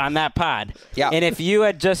that pod. Yeah. And if you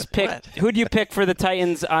had just picked, who'd you pick for the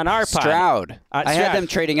Titans on our pod? Stroud. I had Stroud. them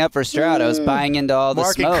trading up for Stroud. I was buying into all the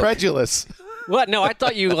Mark smoke. incredulous. What? No, I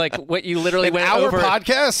thought you you literally An went hour over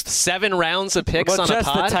podcast. 7 rounds of picks Well, on just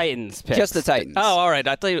a pod. the Titans picks. Just the Titans. Oh, all right.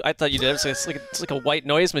 I thought you did. It's like a white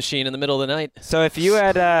noise machine in the middle of the night. So if you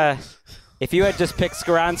had just picked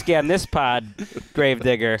Skoronski on this pod,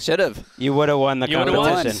 Gravedigger, Should have. you would have won the You would've won.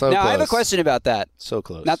 competition. So now I have a close. question about that. So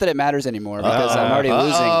close. Not that it matters anymore because I'm already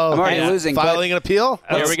losing. I'm already losing. but Filing an appeal?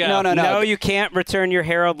 Here we go. No. No, you can't return your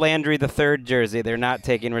Harold Landry III jersey. They're not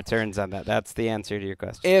taking returns on that. That's the answer to your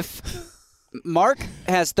question. If Mark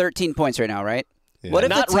has 13 points right now, right? Yeah. What if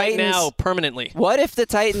Not the right Titans, now, permanently. What if the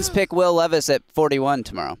Titans pick Will Levis at 41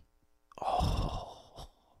 tomorrow?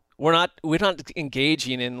 We're not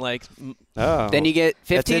engaging in like. Oh, Then you get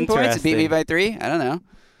 15 points and beat me interesting. by 3? I don't know.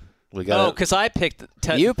 We got Oh, because I picked.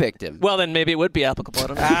 You picked him. Well, then maybe it would be applicable. I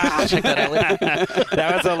don't know. I'll check that out later.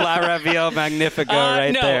 that was a La Raviel Magnifico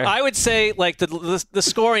right no, there. I would say like the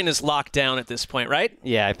scoring is locked down at this point, right?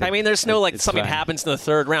 Yeah, I think I mean, there's no like it's something fine. happens in the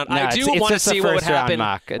third round. No, I it's do want to just a see what would first-round happen.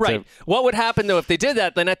 mock. It's Right. What would happen though if they did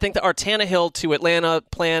that? Then I think the our Tannehill to Atlanta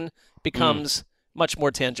plan becomes much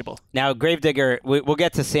more tangible. Now, Gravedigger, we'll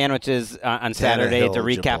get to sandwiches on Saturday to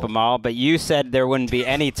recap Tannehill-gible. them all, but you said there wouldn't be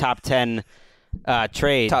any top 10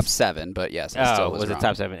 trades. Top 7, but yes, I still was it wrong.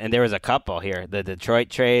 top 7? And there was a couple here. The Detroit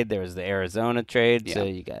trade, there was the Arizona trade, so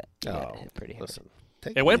you got hit pretty hard. Listen,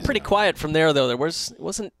 take It went easy pretty now. quiet from there though. It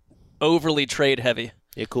wasn't overly trade heavy.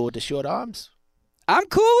 You cool with the short arms? I'm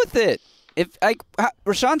cool with it. If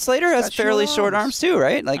Rashawn Slater has Got fairly short short arms. arms too,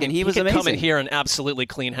 right? Like, and he was could amazing. come in here and absolutely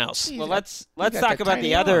clean house. Well, let's got talk the about tiny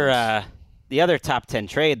the other top 10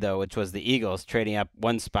 trade though, which was the Eagles trading up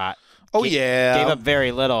one spot. Oh, Gave yeah. up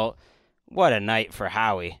very little. What a night for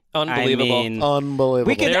Howie! Unbelievable. I mean,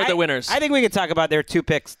 Unbelievable. They're the winners. I think we could talk about their 2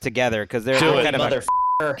 picks together because they're kind of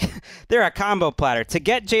they're a combo platter. To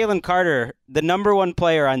get Jalen Carter, the number 1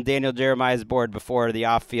 player on Daniel Jeremiah's board before the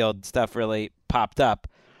off-field stuff really popped up,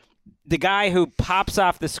 the guy who pops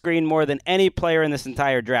off the screen more than any player in this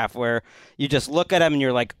entire draft, where you just look at him and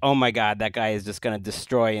you're like, oh my God, that guy is just going to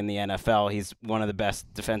destroy in the NFL. He's one of the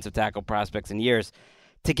best defensive tackle prospects in years.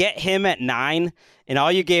 To get him at 9, and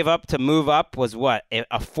all you gave up to move up was what? A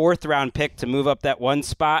 4th-round pick to move up that 1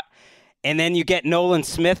 spot. And then you get Nolan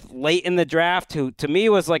Smith late in the draft, who to me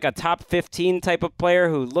was like a top 15 type of player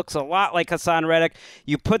who looks a lot like Hassan Reddick.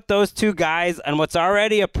 You put those 2 guys on what's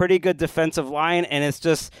already a pretty good defensive line, and it's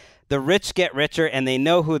just the rich get richer, and they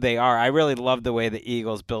know who they are. I really love the way the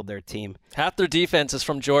Eagles build their team. Half their defense is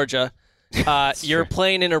from Georgia. You're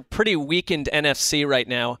playing in a pretty weakened NFC right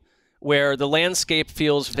now, where the landscape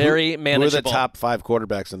feels very Who are manageable. the top 5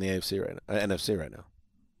 quarterbacks in the NFC right now?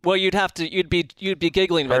 Well, you'd be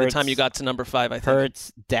giggling by the Hurts. time you got to number 5. I think.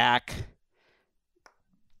 Hurts, Dak,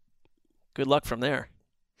 Good luck from there.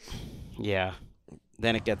 yeah.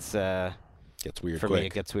 Then it gets Gets weird for quick. me.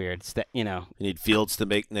 It gets weird. You know, You need Fields to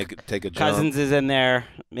take a jump. Cousins is in there.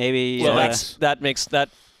 Maybe. Well,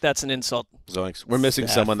 that's an insult. Zoinks. We're missing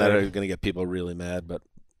someone that Stafford. are going to get people really mad, but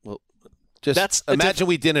well, just That's a imagine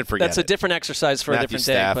we didn't forget That's a it. different exercise for Matthew a different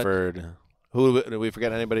day. But Stafford. Who did we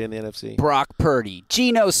forget? Anybody in the NFC? Brock Purdy,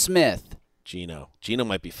 Geno Smith, Geno. Geno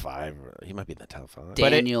might be 5. He might be in the top 5.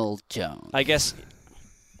 Daniel Jones. I guess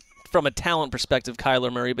from a talent perspective,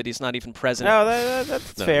 Kyler Murray, but he's not even present. No,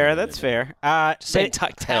 that's No, fair. no, That's no. fair. Just saying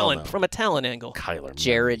talent no. from a talent angle. Kyler Murray.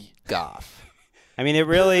 Jared Goff. I mean, it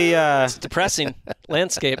really It's a depressing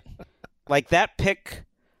landscape. like that pick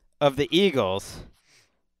of the Eagles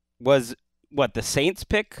was what the Saints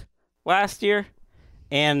pick last year,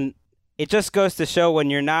 and it just goes to show when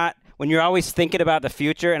you're always thinking about the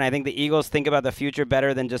future, and I think the Eagles think about the future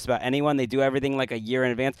better than just about anyone. They do everything like a year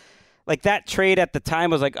in advance. like that trade at the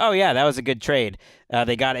time was like, oh yeah, that was a good trade.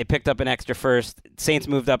 They picked up an extra first. Saints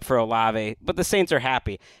moved up for Olave, but the Saints are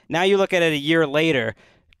happy. Now you look at it a year later,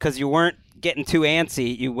 because you weren't getting too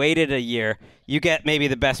antsy. You waited a year. You get maybe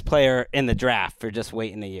the best player in the draft for just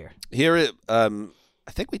waiting a year. Here, I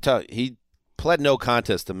think he pled no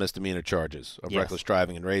contest to misdemeanor charges of reckless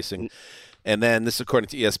driving and racing. And then, this is according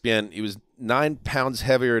to ESPN, he was 9 pounds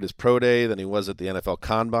heavier at his pro day than he was at the NFL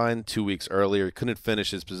Combine 2 weeks earlier. He couldn't finish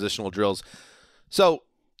his positional drills. So,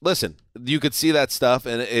 listen, you could see that stuff,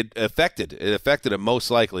 and it affected him most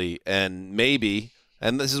likely, and maybe,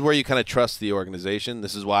 and this is where you kind of trust the organization.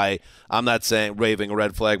 This is why I'm not saying waving a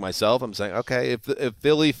red flag myself. I'm saying, okay, if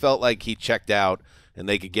Philly felt like he checked out and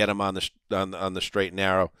they could get him on the straight and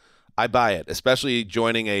narrow, I buy it, especially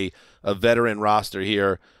joining a veteran roster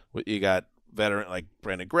here. You got veteran like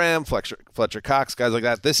Brandon Graham, Fletcher Cox, guys like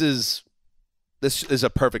that. This is a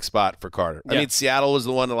perfect spot for Carter. Yeah. I mean, Seattle was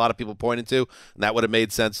the one a lot of people pointed to, and that would have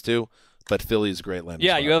made sense too. But Philly's a great landing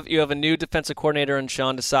spot. you have a new defensive coordinator in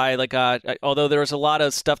Sean Desai. Like, although there was a lot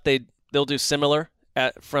of stuff they'll do similar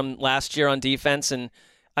from last year on defense, and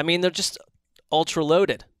I mean they're just ultra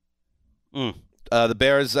loaded. The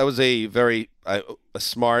Bears, that was a very a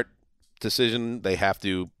smart decision. They have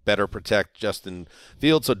to better protect Justin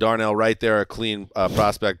Fields. So Darnell Wright there, a clean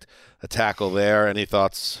prospect, a tackle there. Any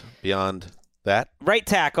thoughts beyond that? Right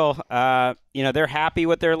tackle, they're happy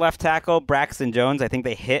with their left tackle, Braxton Jones. I think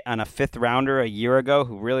they hit on a 5th rounder a year ago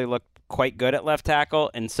who really looked quite good at left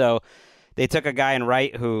tackle. And so they took a guy in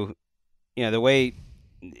right who, the way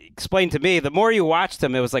explained to me, the more you watched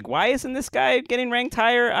him, it was like, why isn't this guy getting ranked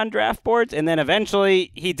higher on draft boards? And then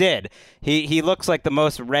eventually he did. He looks like the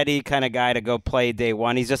most ready kind of guy to go play day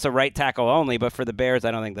one. He's just a right tackle only, but for the Bears,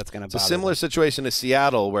 I don't think that's going to bother It's a similar situation to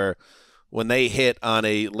Seattle where when they hit on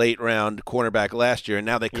a late-round cornerback last year, and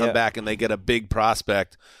now they come back and they get a big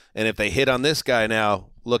prospect. And if they hit on this guy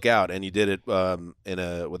now, look out. And you did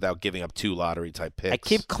it without giving up 2 lottery-type picks. I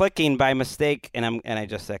keep clicking by mistake, and I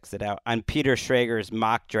just exited out, on Peter Schrager's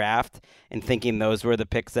mock draft and thinking those were the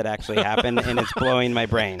picks that actually happened, and it's blowing my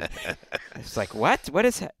brain. It's like, what? What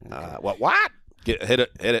is that? What? Hit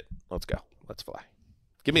it. Let's go. Let's fly.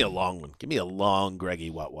 Give me a long one. Give me a long Greggy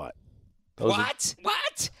what? What?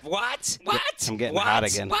 I'm getting hot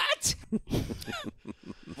again. What?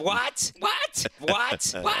 What? All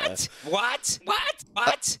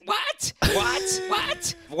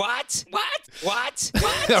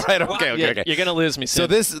right, okay. You're gonna lose me So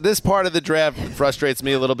soon. this part of the draft frustrates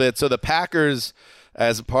me a little bit. So the Packers,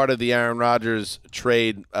 as a part of the Aaron Rodgers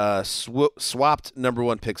trade, swapped number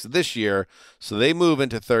 1 picks this year. So they move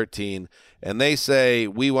into 13, and they say,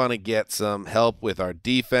 we want to get some help with our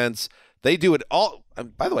defense. They do it all.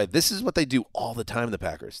 By the way, this is what they do all the time, the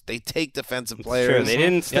Packers. They take defensive players. Sure, they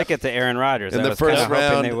didn't stick it to Aaron Rodgers. In I the was first kind of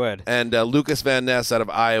hoping round, they would. And Lucas Van Ness out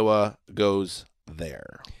of Iowa goes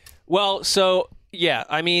there. Well, so yeah,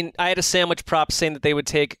 I mean, I had a sandwich prop saying that they would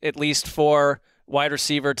take at least 4 wide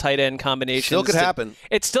receiver, tight end combinations. Still could happen.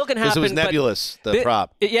 It still can Because happen. it was nebulous, the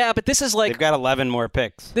prop. Yeah, but this is like They've got 11 more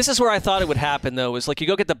picks. This is where I thought it would happen, though, is like you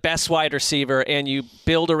go get the best wide receiver and you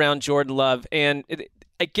build around Jordan Love. And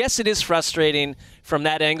I guess it is frustrating from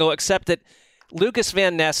that angle, except that Lucas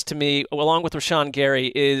Van Ness, to me, along with Rashawn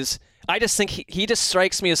Gary, I just think he just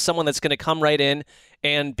strikes me as someone that's going to come right in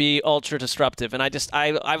and be ultra disruptive. And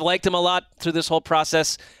I've liked him a lot through this whole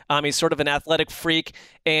process. He's sort of an athletic freak,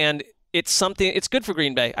 and it's good for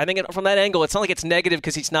Green Bay. I think from that angle, it's not like it's negative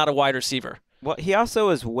because he's not a wide receiver. Well, he also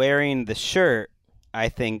is wearing the shirt, I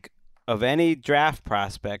think, of any draft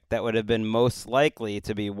prospect that would have been most likely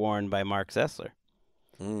to be worn by Mark Sessler.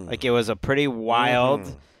 Like, it was a pretty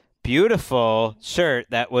wild, beautiful shirt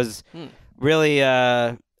that was really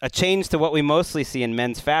a change to what we mostly see in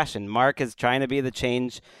men's fashion. Mark is trying to be the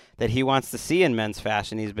change that he wants to see in men's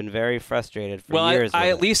fashion. He's been very frustrated for years. I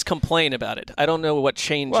at least complain about it. I don't know what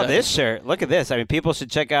change. Well, this shirt, look at this. I mean, people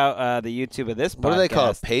should check out the YouTube of this podcast. What do they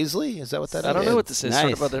call it? Paisley? Is that what that is? I don't know what this is.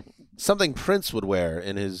 Nice. Sort of Something Prince would wear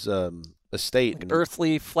in his estate. in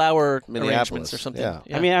earthly flower Minneapolis. arrangements or something. Yeah.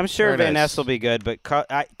 I mean, I'm sure Very Van nice. Ness will be good, but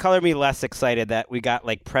color me less excited that we got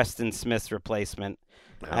like Preston Smith's replacement.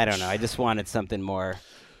 I don't know. I just wanted something more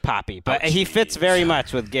poppy. But he fits very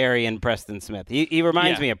much with Gary and Preston Smith. He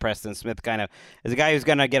reminds me of Preston Smith, kind of, as a guy who's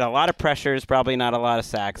going to get a lot of pressures, probably not a lot of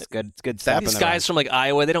sacks. Good step. These guys from like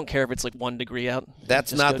Iowa, they don't care if it's like 1 degree out.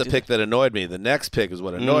 That's Just not go the do pick that annoyed me. The next pick is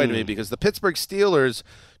what annoyed me because the Pittsburgh Steelers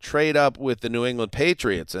trade up with the New England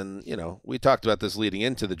Patriots. And, we talked about this leading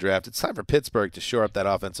into the draft. It's time for Pittsburgh to shore up that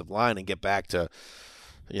offensive line and get back to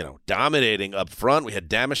dominating up front. We had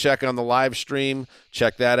Damashek on the live stream.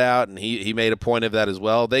 Check that out, and he made a point of that as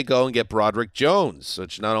well. They go and get Broderick Jones,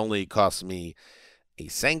 which not only costs me a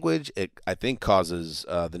sandwich, it I think causes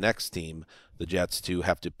the next team, the Jets, to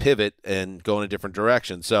have to pivot and go in a different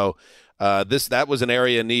direction. So that was an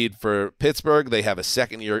area of need for Pittsburgh. They have a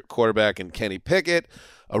second-year quarterback in Kenny Pickett,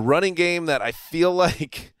 a running game that I feel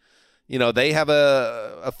like they have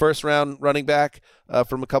a first-round running back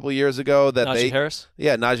from a couple of years ago. Najee Harris?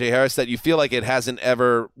 Yeah, Najee Harris, that you feel like it hasn't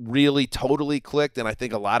ever really totally clicked, and I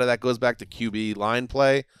think a lot of that goes back to QB line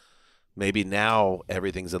play. Maybe now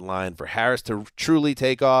everything's in line for Harris to truly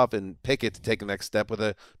take off and Pickett to take the next step with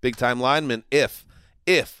a big-time lineman if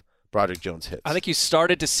Broderick Jones hits. I think you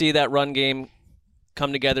started to see that run game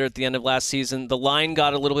come together at the end of last season. The line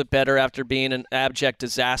got a little bit better after being an abject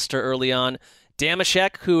disaster early on.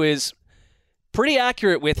 Damashek, who is pretty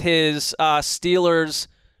accurate with his Steelers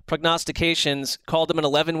prognostications, called them an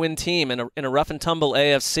 11-win team in a rough and tumble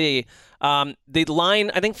AFC. The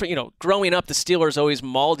line, I think, for growing up, the Steelers always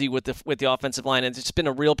mauled you with the offensive line, and it's been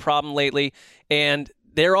a real problem lately. And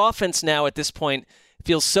their offense now at this point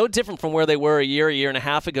feels so different from where they were a year and a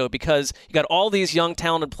half ago, because you got all these young,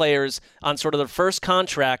 talented players on sort of their first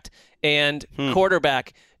contract, and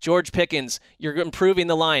quarterback George Pickens. You're improving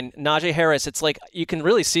the line. Najee Harris. It's like you can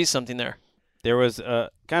really see something there. There was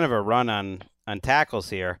kind of a run on tackles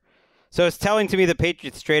here. So it's telling to me the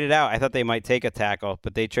Patriots traded out. I thought they might take a tackle,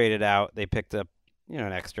 but they traded out. They picked up,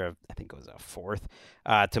 an extra, I think it was a fourth,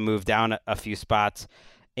 to move down a few spots.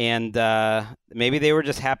 And maybe they were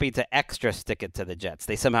just happy to extra stick it to the Jets.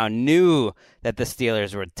 They somehow knew that the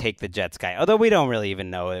Steelers would take the Jets guy, although we don't really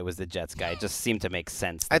even know it was the Jets guy. It just seemed to make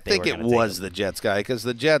sense. I think it was the Jets guy, because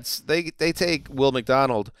the Jets, they take Will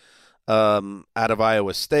McDonald out of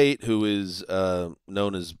Iowa State, who is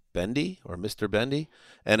known as Bendy or Mr. Bendy,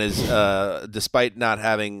 and is, despite not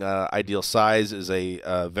having ideal size, is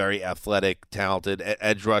a very athletic, talented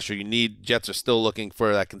edge rusher. Jets are still looking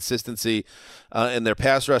for that consistency in their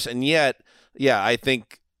pass rush, and yet, I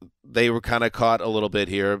think they were kind of caught a little bit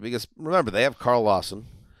here, because remember, they have Carl Lawson.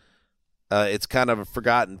 It's kind of a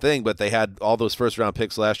forgotten thing, but they had all those first-round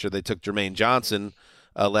picks last year. They took Jermaine Johnson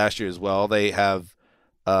last year as well. They have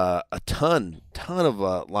a ton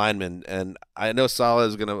of linemen, and I know Saleh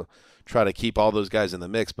is going to try to keep all those guys in the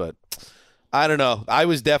mix, but I don't know. I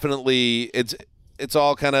was definitely it's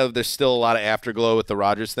all kind of, there's still a lot of afterglow with the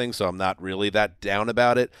Rodgers thing, so I'm not really that down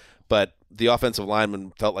about it, but the offensive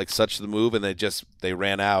linemen felt like such the move, and they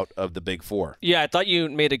ran out of the big four. Yeah, I thought you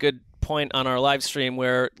made a good point on our live stream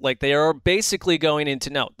where they are basically going into,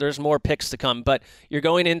 no, there's more picks to come, but you're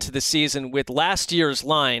going into the season with last year's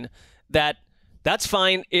line that's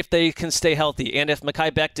fine if they can stay healthy. And if Mekhi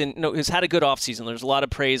Becton, has had a good offseason, there's a lot of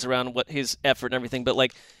praise around his effort and everything, but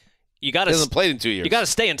you got to, he hasn't played in 2 years. You got to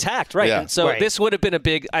stay intact, right? Yeah. And so right. This would have been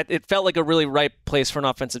it felt like a really ripe place for an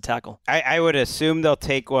offensive tackle. I would assume they'll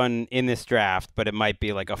take one in this draft, but it might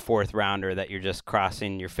be like a fourth rounder that you're just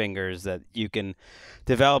crossing your fingers that you can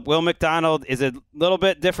develop. Will McDonald is a little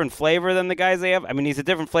bit different flavor than the guys they have. I mean, he's a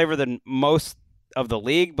different flavor than most of the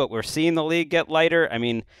league, but we're seeing the league get lighter. I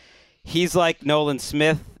mean, he's like Nolan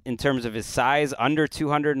Smith in terms of his size. Under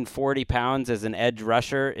 240 pounds as an edge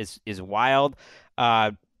rusher is wild.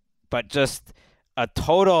 But just a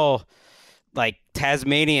total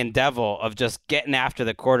Tasmanian devil of just getting after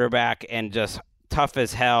the quarterback and just tough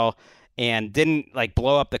as hell, and didn't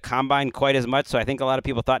blow up the combine quite as much. So I think a lot of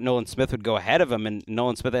people thought Nolan Smith would go ahead of him, and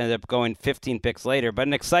Nolan Smith ended up going 15 picks later. But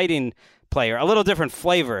an exciting player, a little different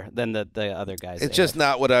flavor than the other guys. It's just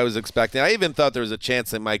not what I was expecting. I even thought there was a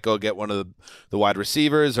chance they might go get one of the wide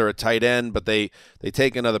receivers or a tight end, but they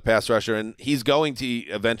take another pass rusher, and he's going to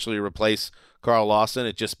eventually replace Carl Lawson.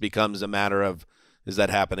 It just becomes a matter of, is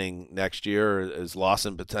that happening next year? Or is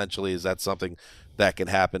Lawson potentially, is that something that can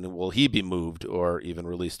happen? Will he be moved or even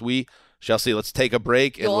released? We shall see. Let's take a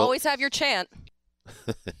break. You'll always have your chant.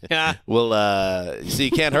 Yeah. Well, see,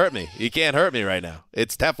 you can't hurt me. You can't hurt me right now.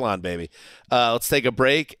 It's Teflon, baby. Let's take a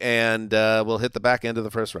break, and we'll hit the back end of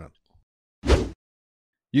the first round.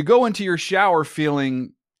 You go into your shower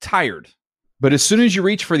feeling tired, but as soon as you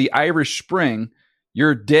reach for the Irish Spring,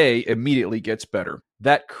 your day immediately gets better.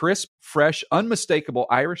 That crisp, fresh, unmistakable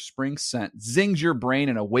Irish Spring scent zings your brain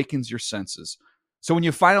and awakens your senses. So when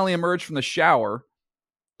you finally emerge from the shower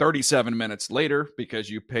 37 minutes later, because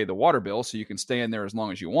you pay the water bill so you can stay in there as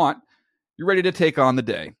long as you want, you're ready to take on the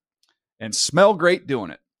day and smell great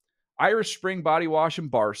doing it. Irish Spring Body Wash and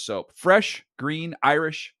Bar Soap. Fresh, green,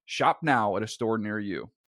 Irish. Shop now at a store near you.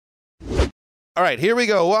 All right, here we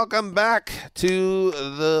go. Welcome back to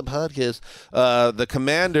the podcast. The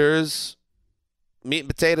Commanders meat and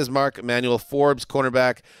potatoes, Mark. Emmanuel Forbes,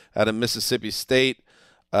 cornerback out of Mississippi State.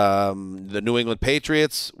 The New England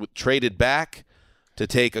Patriots traded back to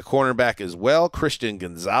take a cornerback as well, Christian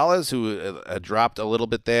Gonzalez, who dropped a little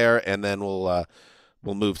bit there, and then we'll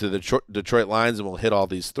move to the Detroit Lions, and we'll hit all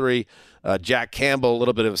these three. Jack Campbell, a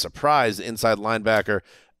little bit of a surprise, inside linebacker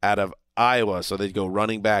out of Iowa. So they'd go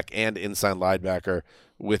running back and inside linebacker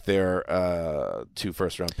with their 2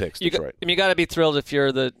 first-round picks, Detroit. You got to be thrilled if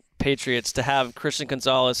you're the Patriots to have Christian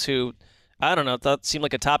Gonzalez, who, I don't know, that seemed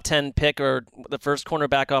like a top 10 pick or the first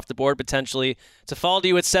cornerback off the board potentially, to fall to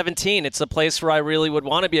you at 17. It's a place where I really would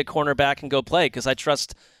want to be a cornerback and go play because I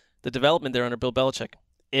trust the development there under Bill Belichick.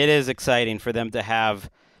 It is exciting for them to have,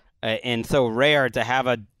 and so rare to have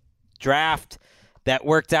a draft that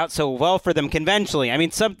worked out so well for them conventionally. I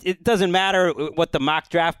mean, it doesn't matter what the mock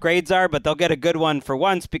draft grades are, but they'll get a good one for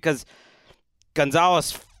once because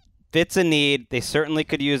Gonzalez fits a need. They certainly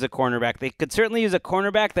could use a cornerback. They could certainly use a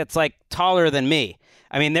cornerback that's like taller than me.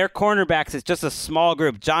 I mean, their cornerbacks is just a small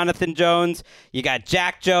group. Jonathan Jones, you got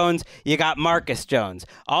Jack Jones, you got Marcus Jones.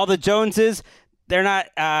 All the Joneses, they're not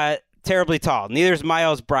terribly tall. Neither is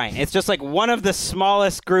Miles Bryant. It's just like one of the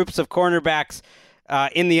smallest groups of cornerbacks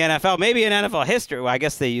in the NFL, maybe in NFL history. Well, I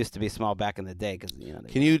guess they used to be small back in the day.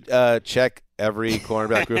 Can you check every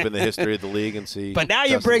cornerback group in the history of the league and see? But now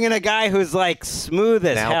you're bringing a guy who's like smooth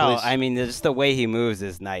as hell. Please. I mean, just the way he moves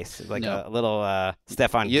is nice. It's like a little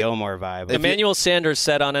Stephon Gilmore vibe. Emmanuel Sanders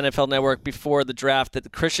said on NFL Network before the draft that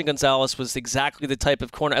Christian Gonzalez was exactly the type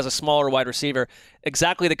of corner, as a smaller wide receiver,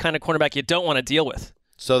 exactly the kind of cornerback you don't want to deal with.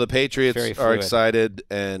 So the Patriots are excited,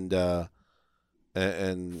 and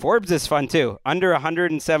Forbes is fun too. Under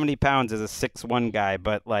 170 pounds as a 6'1" guy,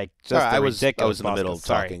 but like just I was in ridiculous. the middle of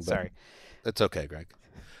talking. Sorry. It's okay, Greg.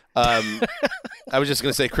 I was just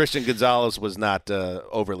going to say Christian Gonzalez was not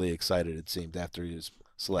overly excited, it seemed, after he was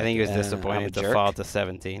selected. I think he was disappointed to fall to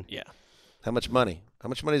 17. Yeah. How much money? How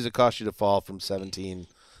much money does it cost you to fall from 17?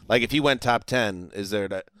 Like, if he went top 10, is there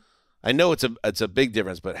that? I know it's a big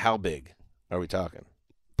difference, but how big are we talking?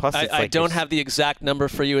 Plus, I don't have the exact number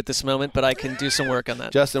for you at this moment, but I can do some work on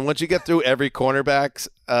that. Justin, once you get through every cornerbacks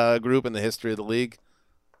group in the history of the league,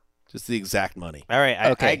 just the exact money. All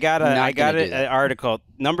right, I got an article.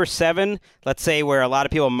 Number 7, let's say where a lot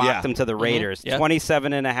of people mocked them to the Raiders,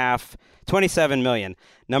 27 million.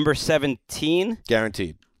 Number 17,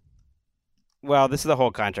 guaranteed. Well, this is the whole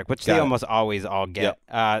contract, which they almost always all get.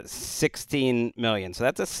 16 million. So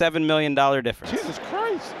that's a $7 million difference. Jesus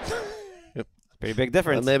Christ. Pretty big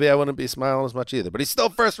difference. Maybe I wouldn't be smiling as much either, but he's still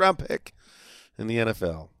first-round pick in the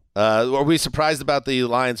NFL. Are we surprised about the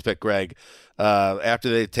Lions pick, Greg? After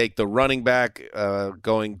they take the running back,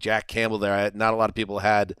 going Jack Campbell there, not a lot of people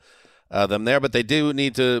had them there, but they do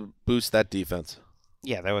need to boost that defense.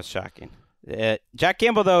 Yeah, that was shocking. Jack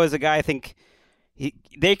Campbell, though, is a guy I think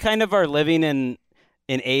they kind of are living in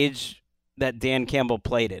an age that Dan Campbell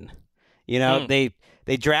played in. You know,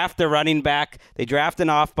 They draft the running back. They draft an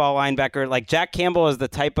off-ball linebacker. Like Jack Campbell is the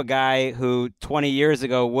type of guy who 20 years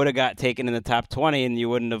ago would have got taken in the top 20 and you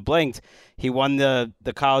wouldn't have blinked. He won the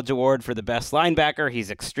college award for the best linebacker. He's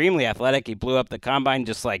extremely athletic. He blew up the combine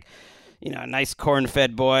just like, a nice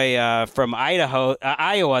corn-fed boy from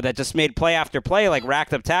Iowa that just made play after play, like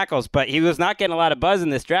racked up tackles. But he was not getting a lot of buzz in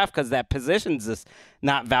this draft because that position's just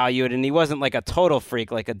not valued, and he wasn't like a total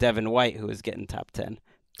freak like a Devin White who was getting top 10.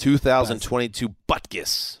 2022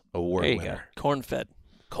 Butkus Award winner. Corn-fed.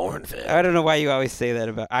 I don't know why you always say that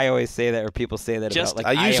about. I always say that, or people say that just, about.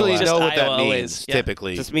 Like I usually Iowa. know what Iowa that means. Always,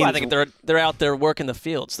 typically, just means I think they're out there working the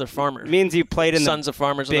fields. They're farmers. It means you played in sons the of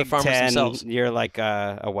farmers Big and they're farmers 10, themselves. You're like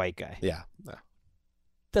a white guy. Yeah.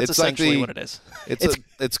 That's it's essentially like what it is.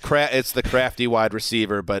 It's the crafty wide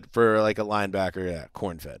receiver, but for like a linebacker,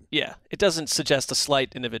 corn-fed. Yeah, it doesn't suggest a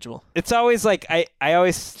slight individual. It's always like I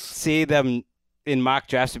always see them in mock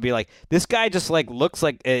drafts to be like, this guy just like looks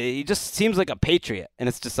like he just seems like a patriot, and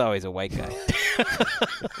it's just always a white guy.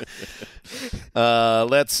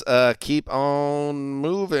 Let's keep on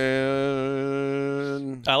moving.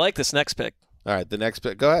 I like this next pick. All right, the next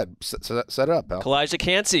pick. Go ahead, set it up, pal. Kalijah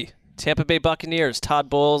Kancey, Tampa Bay Buccaneers. Todd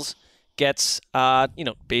Bowles gets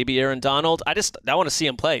baby Aaron Donald. I want to see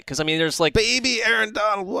him play because there's like baby Aaron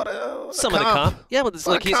Donald. What some of the comp. Yeah, but it's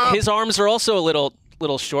like his arms are also a little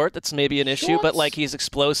short. That's maybe an issue, but like he's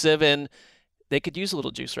explosive and they could use a little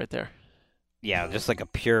juice right there. Yeah, just like a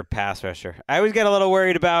pure pass rusher. I always get a little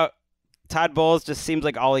worried about Todd Bowles. Just seems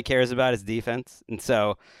like all he cares about is defense, and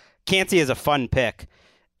so Kancey is a fun pick,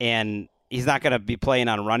 and he's not going to be playing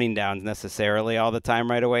on running downs necessarily all the time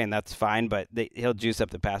right away, and that's fine. But he'll juice up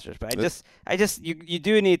the pass rush. But you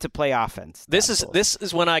do need to play offense. This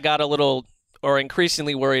is when I got a little or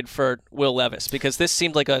increasingly worried for Will Levis because this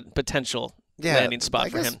seemed like a potential landing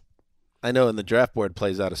spot for him. I know in the draft board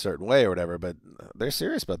plays out a certain way or whatever, but they're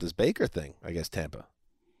serious about this Baker thing, I guess, Tampa.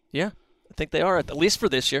 Yeah, I think they are, at least for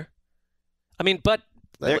this year. I mean, but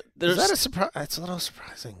there's... Is that a surprise? It's a little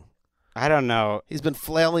surprising. I don't know. He's been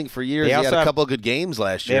flailing for years. He He had also a have- couple of good games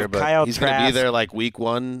last they year, have but Kyle he's going to be Trask. there like week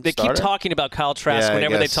one They starter? keep talking about Kyle Trask Yeah, I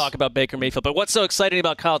whenever they guess. talk about Baker Mayfield. But what's so exciting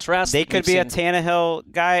about Kyle Trask? They that could we've be a seen-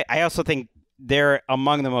 Tannehill guy. I also think they're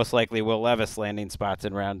among the most likely Will Levis landing spots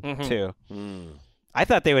in round 2. I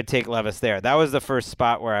thought they would take Levis there. That was the first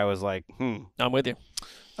spot where I was like, I'm with you.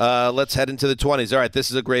 Let's head into the 20s. All right, this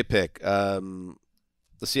is a great pick. The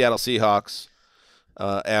Seattle Seahawks,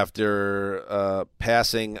 after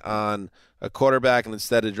passing on a quarterback and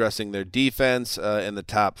instead addressing their defense in the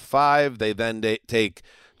top 5, they then take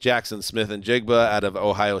Jackson Smith-Njigba out of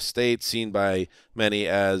Ohio State, seen by many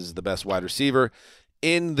as the best wide receiver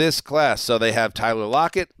in this class. So they have Tyler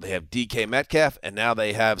Lockett, they have DK Metcalf, and now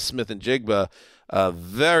they have Smith-Njigba. A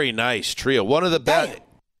very nice trio. One of the best.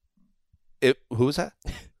 Who was that?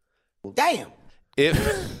 Damn.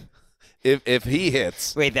 If he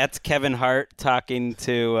hits, wait, that's Kevin Hart talking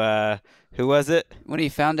to who was it? When he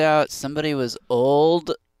found out somebody was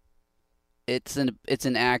old, it's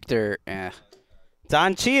an actor.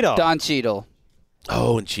 Don Cheadle. Don Cheadle.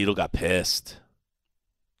 oh, and Cheadle got pissed.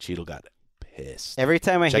 Every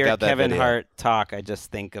time I Check hear out that Kevin video. Hart talk, I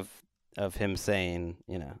just think of him saying,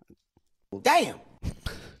 Damn.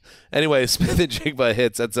 Anyway, Smith-Njigba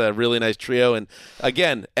hits. That's a really nice trio. And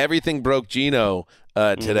again, everything broke Geno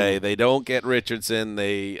today. They don't get Richardson.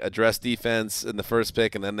 They address defense in the first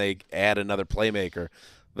pick, and then they add another playmaker.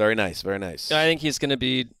 Very nice, very nice. I think he's going to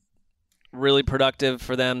be really productive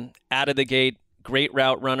for them out of the gate. Great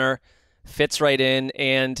route runner, fits right in.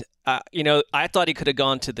 And, I thought he could have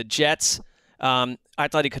gone to the Jets. I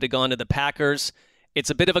thought he could have gone to the Packers. It's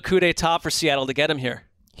a bit of a coup d'etat for Seattle to get him here.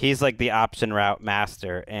 he's like the option route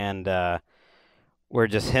master, and where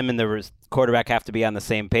just him and the quarterback have to be on the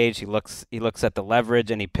same page. He looks at the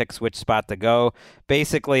leverage and he picks which spot to go.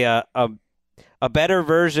 Basically, a better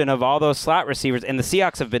version of all those slot receivers, and the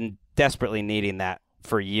Seahawks have been desperately needing that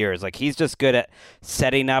for years. Like, he's just good at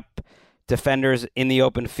setting up defenders in the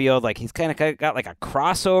open field. Like, he's kind of got like a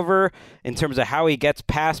crossover in terms of how he gets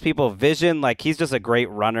past people, vision. Like, he's just a great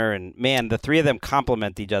runner, and man, the three of them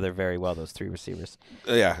complement each other very well, those three receivers.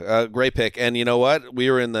 Yeah, great pick. And you know what? We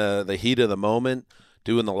were in the heat of the moment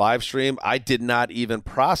doing the live stream. I did not even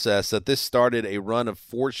process that this started a run of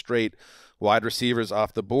 4 straight wide receivers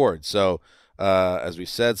off the board. So, as we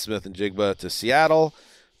said, Smith-Njigba to Seattle.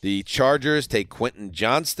 The Chargers take Quentin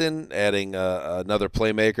Johnston, adding another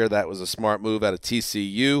playmaker. That was a smart move out of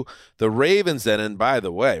TCU. The Ravens then, and by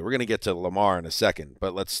the way, we're going to get to Lamar in a second,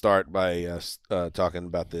 but let's start by talking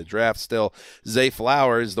about the draft still. Zay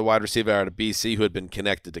Flowers, the wide receiver out of BC, who had been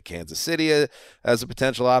connected to Kansas City as a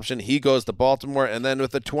potential option. He goes to Baltimore, and then with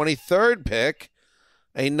the 23rd pick,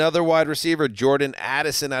 another wide receiver, Jordan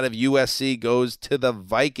Addison out of USC, goes to the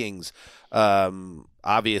Vikings.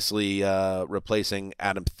 Obviously replacing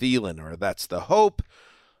Adam Thielen, or that's the hope.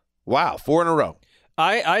 Wow, 4 in a row.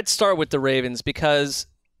 I'd start with the Ravens because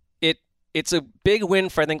it's a big win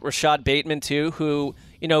for, I think, Rashad Bateman, too, who,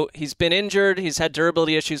 he's been injured. He's had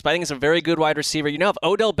durability issues, but I think he's a very good wide receiver. You now have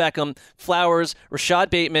Odell Beckham, Flowers, Rashad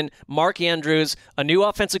Bateman, Mark Andrews, a new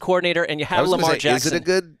offensive coordinator, and you have Lamar Jackson.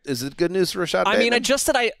 Is it good news for Rashad Bateman? I mean,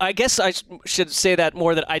 I guess I should say that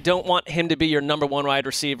more, that I don't want him to be your number one wide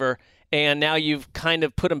receiver, and now you've kind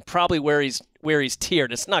of put him probably where he's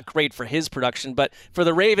tiered. It's not great for his production, but for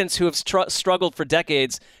the Ravens, who have struggled for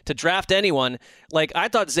decades to draft anyone, like, I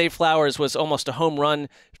thought Zay Flowers was almost a home run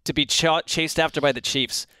to be chased after by the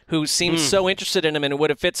Chiefs, who seemed so interested in him and would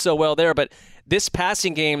have fit so well there. But this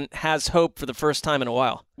passing game has hope for the first time in a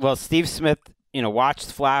while. Well, Steve Smith,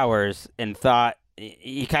 watched Flowers and thought,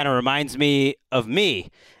 he kind of reminds me of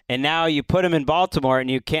me. And now you put him in Baltimore,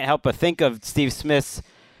 and you can't help but think of Steve Smith's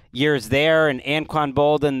years there, and Anquan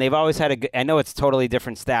Bolden. They've always had I know it's totally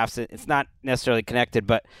different staffs. It's not necessarily connected,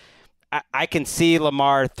 but I can see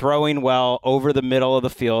Lamar throwing well over the middle of the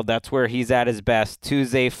field. That's where he's at his best. To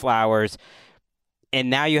Zay Flowers. And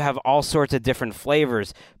now you have all sorts of different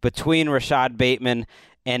flavors between Rashad Bateman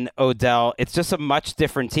and Odell. It's just a much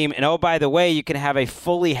different team. And, oh, by the way, you can have a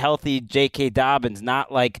fully healthy J.K. Dobbins,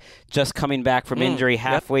 not like just coming back from injury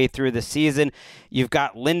halfway through the season. You've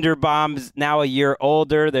got Linderbaum's now a year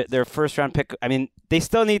older, their first-round pick. I mean, they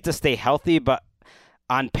still need to stay healthy, but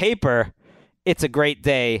on paper, it's a great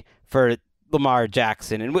day for Lamar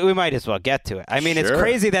Jackson, and we might as well get to it. I mean, it's Sure.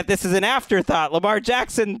 crazy that this is an afterthought. Lamar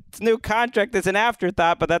Jackson's new contract is an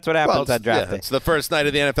afterthought, but that's what happens on draft day. It's the first night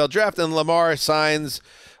of the NFL draft, and Lamar signs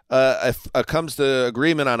comes to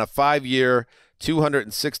agreement on a 5-year,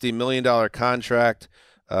 $260 million contract.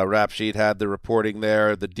 Rap Sheet had the reporting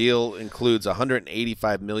there. The deal includes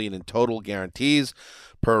 $185 million in total guarantees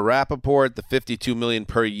per Rappaport. The $52 million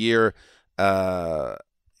per year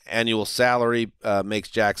annual salary makes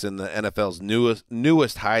Jackson the NFL's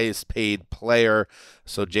newest highest paid player.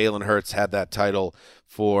 So Jalen Hurts had that title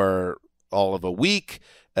for all of a week.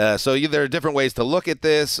 So there are different ways to look at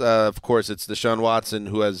this. Of course, it's Deshaun Watson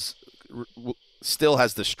who still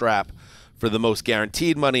has the strap for the most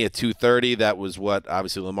guaranteed money at $230. That was what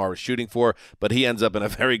obviously Lamar was shooting for, but he ends up in a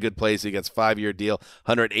very good place. He gets a 5-year deal,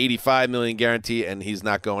 $185 million guarantee, and he's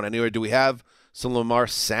not going anywhere. Do we have some Lamar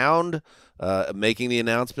sound making the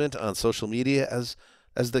announcement on social media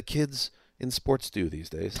as the kids in sports do these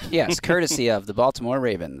days? Yes, courtesy of the Baltimore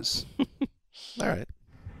Ravens. All right.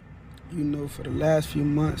 You know, for the last few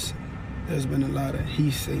months, there's been a lot of he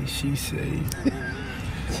say, she say,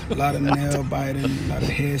 a lot of nail biting, a lot of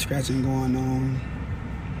head scratching going on.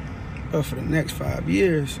 But for the next 5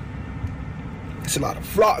 years, it's a lot of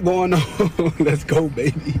flock going on. Let's go,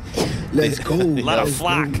 baby. Let's go. A lot of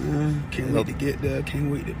flock. Can't wait to get there.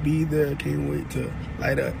 Can't wait to be there. Can't wait to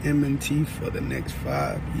light up M&T for the next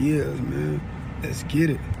 5 years, man. Let's get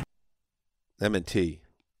it. M&T,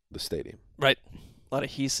 the stadium. Right. A lot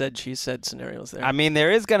of he said, she said scenarios there. I mean,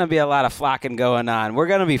 there is going to be a lot of flocking going on. We're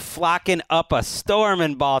going to be flocking up a storm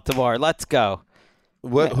in Baltimore. Let's go.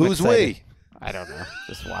 Who's we? I don't know.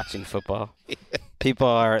 Just watching football. People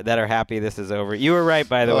that are happy this is over. You were right,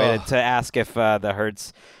 by the way, to ask if the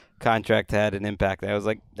Hurts contract had an impact. I was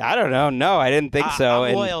like, I don't know. No, I didn't think so.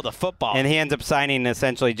 I'm loyal to football. And he ends up signing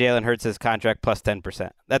essentially Jalen Hurts' contract plus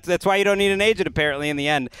 10%. That's why you don't need an agent, apparently, in the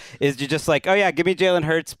end, is you're just like, oh, yeah, give me Jalen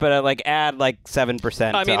Hurts, but add like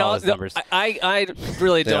 7% I mean, to all his numbers. I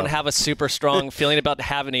really don't have a super strong feeling about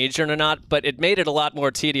having an agent or not, but it made it a lot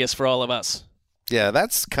more tedious for all of us. Yeah,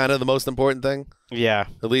 that's kind of the most important thing. Yeah.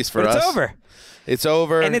 At least for but us. It's over. It's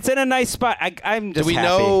over. And it's in a nice spot. I'm just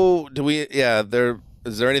happy.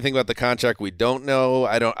 Is there anything about the contract we don't know?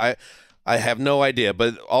 I have no idea,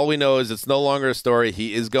 but all we know is it's no longer a story.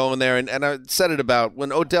 He is going there, and I said it about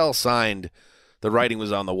when Odell signed, the writing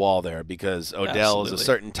was on the wall there because Odell is a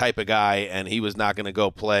certain type of guy, and he was not going to go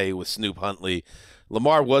play with Snoop Huntley.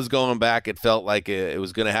 Lamar was going back. It felt like it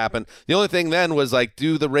was going to happen. The only thing then was like,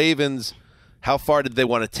 do the Ravens, how far did they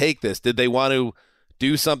want to take this? Did they want to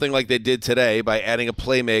do something like they did today by adding a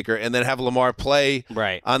playmaker and then have Lamar play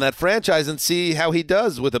on that franchise and see how he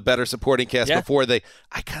does with a better supporting cast before they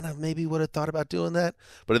 – I kind of maybe would have thought about doing that.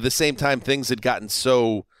 But at the same time, things had gotten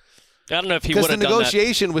so – I don't know if he would have done that. Because the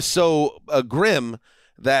negotiation was so grim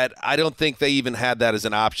that I don't think they even had that as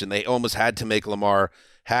an option. They almost had to make Lamar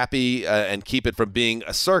happy and keep it from being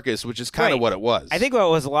a circus, which is kind of what it was. I think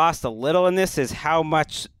what was lost a little in this is how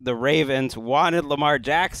much the Ravens wanted Lamar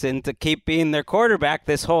Jackson to keep being their quarterback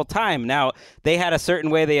this whole time. Now, they had a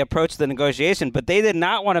certain way they approached the negotiation, but they did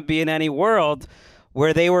not want to be in any world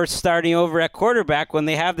where they were starting over at quarterback when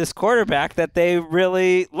they have this quarterback that they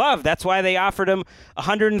really love. That's why they offered him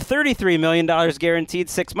 $133 million guaranteed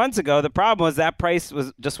 6 months ago. The problem was that price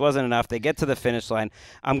just wasn't enough. They get to the finish line.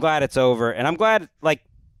 I'm glad it's over, and I'm glad,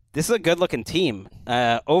 this is a good-looking team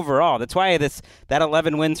overall. That's why that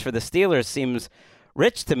 11 wins for the Steelers seems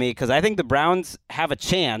rich to me, because I think the Browns have a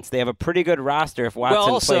chance. They have a pretty good roster if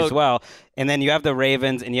Watson plays well. And then you have the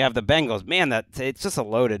Ravens and you have the Bengals. Man, it's just a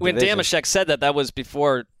loaded division. When Damashek said that was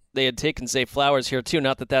before they had taken Zay Flowers here, too.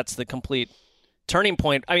 Not that that's the complete turning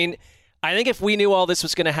point. I mean, I think if we knew all this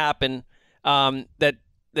was going to happen, that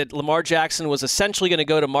Lamar Jackson was essentially going to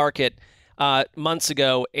go to market months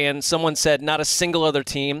ago, and someone said not a single other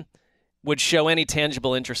team would show any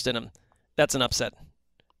tangible interest in him, that's an upset.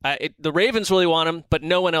 The Ravens really want him, but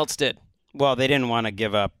no one else did. Well, they didn't want to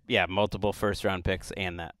give up, multiple first-round picks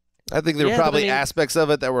and that. I think there were probably aspects of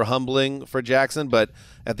it that were humbling for Jackson, but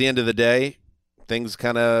at the end of the day, things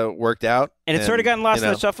kind of worked out. And it's sort of gotten lost in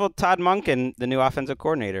the shuffle. Todd Monk and the new offensive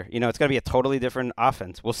coordinator. It's going to be a totally different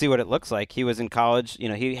offense. We'll see what it looks like. He was in college.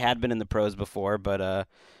 He had been in the pros before, but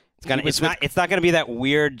it's not going to be that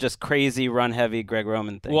weird, just crazy, run-heavy Greg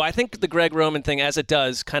Roman thing. Well, I think the Greg Roman thing, as it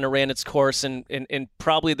does, kind of ran its course, and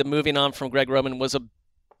probably the moving on from Greg Roman was a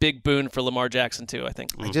big boon for Lamar Jackson, too, I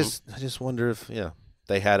think. I just wonder if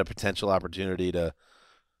they had a potential opportunity to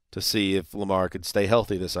see if Lamar could stay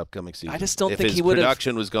healthy this upcoming season. I just don't think he would have. If his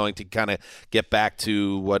production was going to kind of get back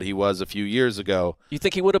to what he was a few years ago. You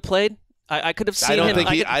think he would have played? I could have seen I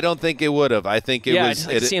him. don't think it would have. I think it was.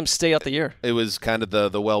 I could see him stay out the year. It was kind of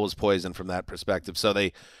the well was poisoned from that perspective. So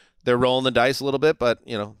they're rolling the dice a little bit, but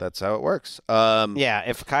that's how it works. Yeah,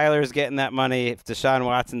 if Kyler's getting that money, if Deshaun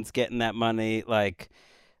Watson's getting that money, like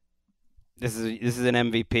this is an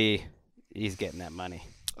MVP. He's getting that money.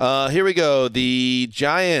 Here we go. The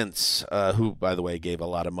Giants, who, by the way, gave a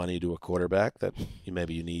lot of money to a quarterback that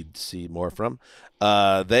maybe you need to see more from.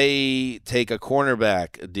 They take a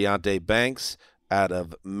cornerback, Deonte Banks, out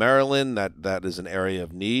of Maryland. That is an area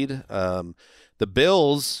of need. The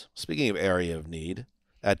Bills, speaking of area of need,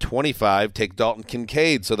 at 25, take Dalton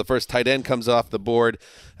Kincaid. So the first tight end comes off the board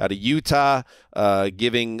out of Utah,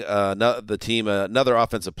 giving the team another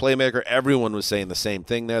offensive playmaker. Everyone was saying the same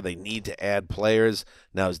thing there. They need to add players.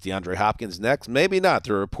 Now is DeAndre Hopkins next? Maybe not.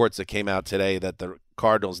 There are reports that came out today that the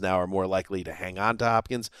Cardinals now are more likely to hang on to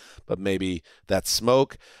Hopkins, but maybe that's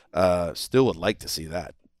smoke. Still would like to see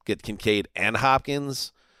that. Get Kincaid and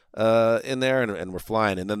Hopkins in there, and we're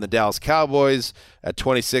flying. And then the Dallas Cowboys at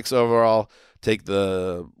 26 overall take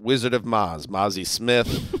the Wizard of Moz, Mozzie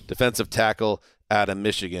Smith, defensive tackle out of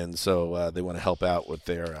Michigan. So they want to help out with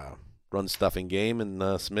their run stuffing game,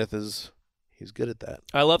 and Smith he's good at that.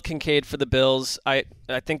 I love Kincaid for the Bills. I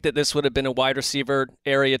think that this would have been a wide receiver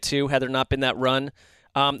area too had there not been that run.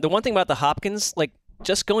 The one thing about the Hopkins, like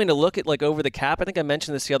just going to look at like over the cap, I think I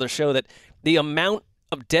mentioned this the other show, that the amount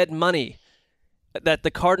of dead money that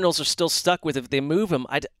the Cardinals are still stuck with if they move him.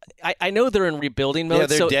 I know they're in rebuilding mode. Yeah,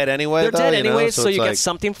 they're dead anyway. They're dead anyway, so you get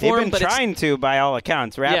something for them. They've been trying to, by all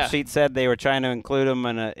accounts. Rap Sheet said they were trying to include him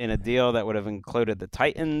in a deal that would have included the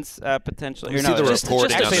Titans potentially.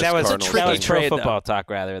 Actually, that was a tricky trade, Pro Football Talk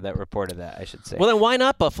rather that reported that. I should say. Well, then why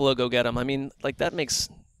not Buffalo go get him? I mean, like that makes.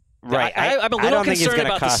 Right. I'm a little concerned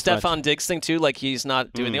about the Stephon Diggs thing too. Like he's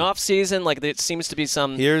not doing the offseason. Like it seems to be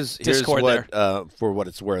some discord what, there. For what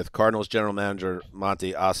it's worth, Cardinals general manager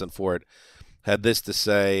Monty Ossenfort had this to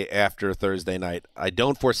say after Thursday night. I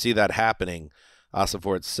don't foresee that happening.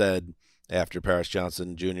 Ossenfort said after Paris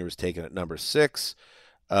Johnson Jr. was taken at number 6.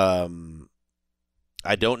 I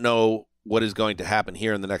don't know what is going to happen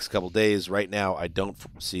here in the next couple days. Right now, I don't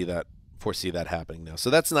foresee that happening now.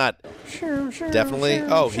 So that's not definitely.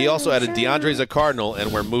 He also added DeAndre's a Cardinal,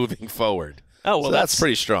 and we're moving forward. Oh, well, so that's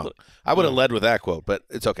pretty strong. I would have led with that quote, but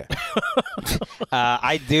it's okay.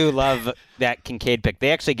 I do love that Kincaid pick.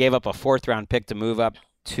 They actually gave up a 4th-round pick to move up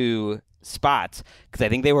 2 spots because I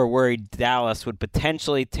think they were worried Dallas would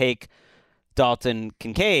potentially take Dalton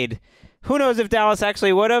Kincaid. Who knows if Dallas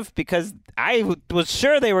actually would have, because I was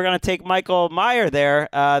sure they were going to take Michael Mayer there,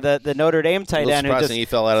 the Notre Dame tight end. Who just he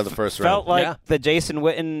fell out of the first round. Felt like the Jason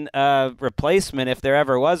Witten replacement, if there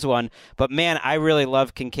ever was one. But, man, I really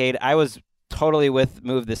love Kincaid. I was totally with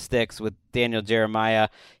Move the Sticks with Daniel Jeremiah.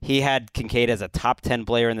 He had Kincaid as a top 10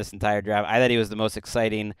 player in this entire draft. I thought he was the most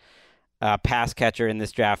exciting pass catcher in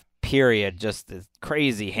this draft, period. Just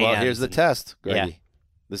crazy hands. Well, here's the test, Greggy. Yeah.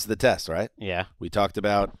 This is the test, right? Yeah. We talked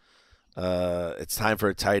about it's time for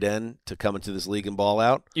a tight end to come into this league and ball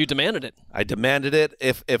out. You demanded it. I demanded it.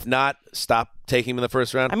 If not, stop taking him in the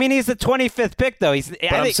first round. I mean, he's the 25th pick, though.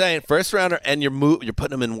 I'm saying first rounder, and you're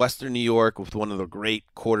putting him in Western New York with one of the great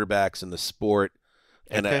quarterbacks in the sport,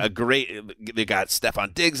 and a great. They got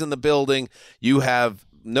Stephon Diggs in the building. You have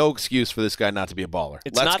no excuse for this guy not to be a baller.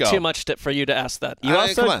 It's Let's not go. too much for you to ask that.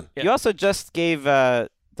 Come on. You also just gave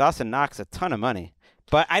Dawson Knox a ton of money.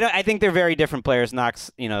 But I think they're very different players.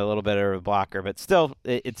 Knox, a little bit of a blocker, but still,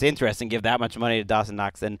 it's interesting. Give that much money to Dawson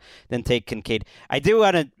Knox, then take Kincaid. I do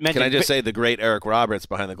want to mention. Can I just say the great Eric Roberts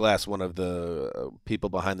behind the glass, one of the people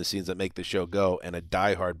behind the scenes that make the show go, and a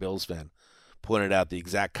diehard Bills fan, pointed out the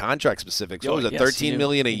exact contract specifics. What was it, $13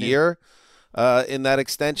 million a year in that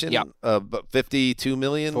extension? Yeah. But $52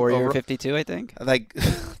 million. 4 year, 52, I think. Like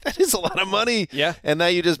that is a lot of money. Yeah. And now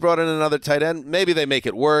you just brought in another tight end. Maybe they make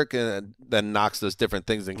it work, and then Knox does different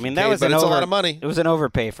things than Kincaid, that was but it's a lot of money. It was an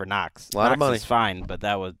overpay for Knox. A lot of money. Is fine, but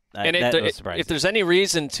that was was surprising. If there's any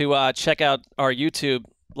reason to check out our YouTube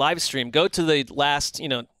live stream, go to the last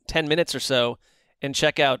 10 minutes or so and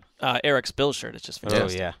check out Eric's Bill shirt. It's just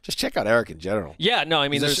fantastic. Oh yeah. Just check out Eric in general. Yeah, no, I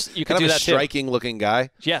mean, you can do that too. Striking looking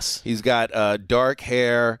guy. Yes. He's got dark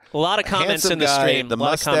hair. A lot of comments in the guy, stream. The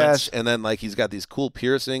mustache, and then he's got these cool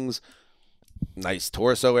piercings. Nice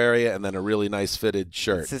torso area, and then a really nice fitted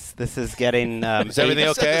shirt. This is getting. Is everything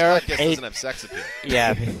okay, Eric? This podcast doesn't have sex appeal.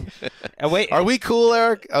 Yeah. Wait. Are we cool,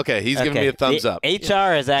 Eric? Okay, he's giving me a thumbs up.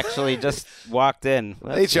 HR has actually just walked in.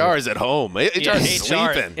 HR is at home. HR is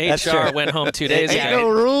sleeping. HR went home 2 days ago. Ain't no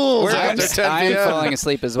rules after 10 I'm p.m. falling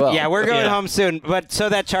asleep as well. Yeah, we're going home soon, but so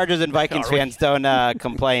that Chargers and Vikings fans don't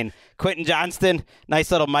complain. Quentin Johnston, nice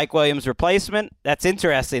little Mike Williams replacement. That's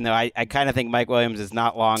interesting, though. I kind of think Mike Williams is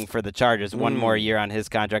not long for the Chargers. One more year on his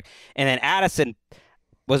contract. And then Addison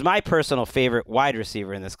was my personal favorite wide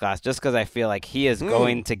receiver in this class, just because I feel like he is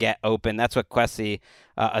going to get open. That's what Kwesi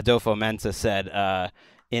Adofo-Mensah said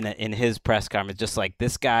in his press conference. Just like,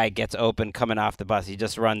 this guy gets open coming off the bus. He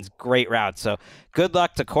just runs great routes. So good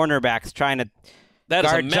luck to cornerbacks trying to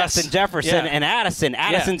guard Justin Jefferson and Addison.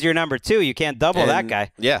 Addison's your number 2. You can't double that guy.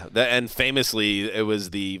 Yeah, and famously, it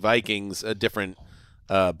was the Vikings, a different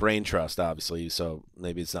brain trust, obviously, so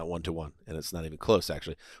maybe it's not 1-to-1, and it's not even close,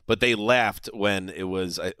 actually. But they laughed when it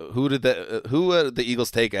was who did the Eagles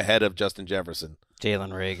take ahead of Justin Jefferson?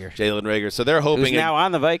 Jalen Reagor. So they're hoping who's now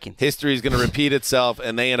on the Vikings. History is going to repeat itself,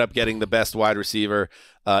 and they end up getting the best wide receiver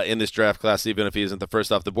in this draft class, even if he isn't the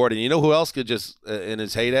first off the board. And you know who else could just, in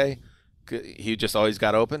his heyday, he just always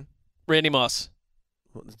got open? Randy Moss.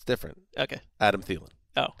 Well, it's different. Okay. Adam Thielen.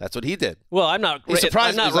 Oh, that's what he did. Well, I'm not. He's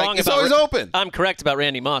surprised. I'm not wrong it's about. Always open. I'm correct about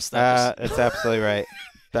Randy Moss. That's absolutely right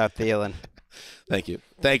about Thielen.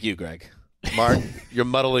 Thank you, Greg. Mark, you're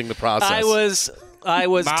muddling the process. I was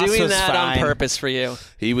doing that fine. on purpose for you.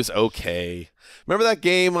 He was okay. Remember that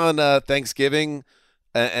game on Thanksgiving,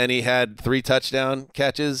 and he had 3 touchdown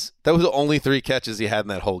catches? That was the only 3 catches he had in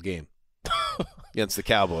that whole game against the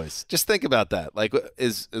Cowboys. Just think about that. Like,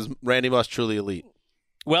 is Randy Moss truly elite?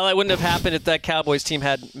 Well, it wouldn't have happened if that Cowboys team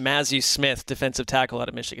had Mazieu Smith, defensive tackle out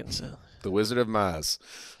of Michigan. So. The Wizard of Maz.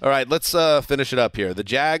 All right, let's finish it up here. The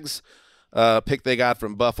Jags pick they got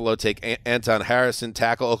from Buffalo take Anton Harrison,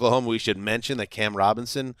 tackle Oklahoma. We should mention that Cam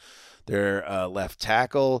Robinson, their left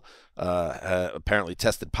tackle, apparently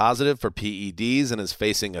tested positive for PEDs and is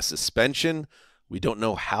facing a suspension. We don't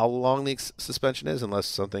know how long the suspension is unless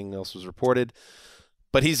something else was reported.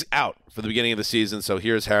 But he's out for the beginning of the season, so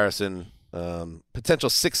here's Harrison. Potential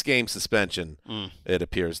 6-game suspension, it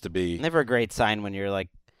appears to be. Never a great sign when you're like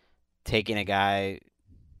taking a guy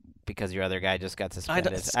because your other guy just got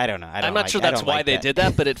suspended. I don't know. I'm not sure that's why they did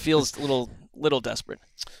that, but it feels a little desperate.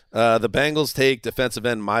 The Bengals take defensive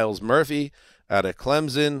end Myles Murphy out of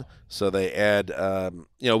Clemson, so they add.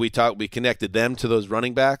 We connected them to those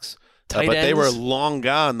running backs. But they were long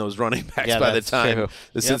gone, those running backs, by the time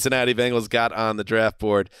the Cincinnati Bengals got on the draft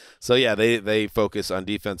board. So, yeah, they focus on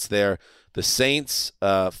defense there. The Saints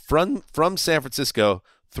from San Francisco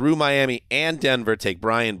through Miami and Denver take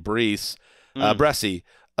Brian Bresee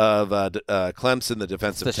of Clemson, the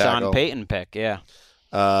defensive tackle. The Sean Payton pick, yeah.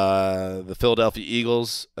 The Philadelphia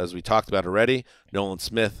Eagles, as we talked about already, Nolan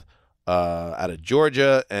Smith out of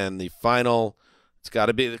Georgia. And the final... It's got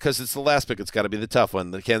to be, because it's the last pick, it's got to be the tough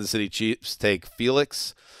one. The Kansas City Chiefs take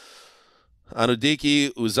Felix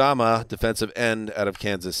Anudike-Uzomah, defensive end out of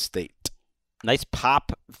Kansas State. Nice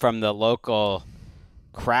pop from the local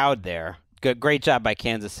crowd there. Great job by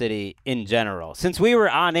Kansas City in general. Since we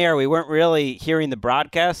were on air, we weren't really hearing the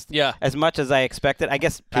broadcast as much as I expected. I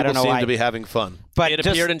guess People I don't know seem why. to be having fun. But it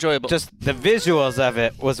appeared enjoyable. Just the visuals of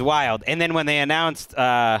it was wild. And then when they announced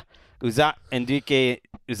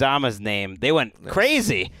Uzomah's name, they went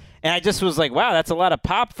crazy. And I just was like, wow, that's a lot of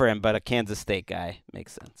pop for him, but a Kansas State guy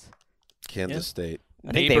makes sense. Kansas State.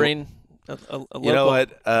 Neighboring. A you know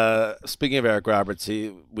what? Speaking of Eric Roberts,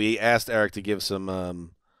 we asked Eric to give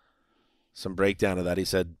some breakdown of that. He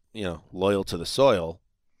said, loyal to the soil,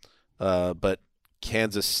 but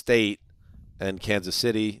Kansas State and Kansas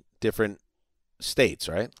City, different states,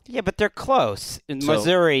 right? Yeah, but they're close. In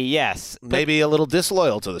Missouri, yes. Maybe a little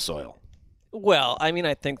disloyal to the soil. Well, I mean,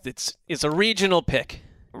 I think it's a regional pick.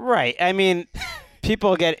 Right. I mean,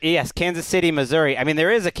 people get, Kansas City, Missouri. I mean,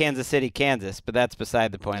 there is a Kansas City, Kansas, but that's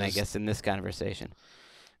beside the point, I guess, in this conversation.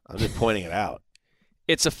 I'm just pointing it out.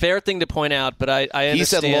 It's a fair thing to point out, but I understand. He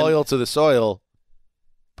said loyal to the soil,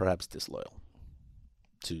 perhaps disloyal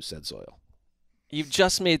to said soil. You've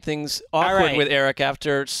just made things awkward with Eric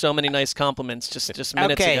after so many nice compliments just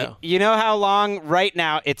minutes ago. You know how long right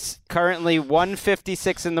now? It's currently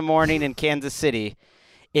 1:56 in the morning in Kansas City.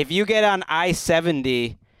 If you get on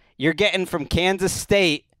I-70, you're getting from Kansas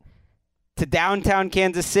State to downtown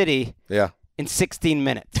Kansas City in 16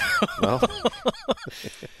 minutes. Well,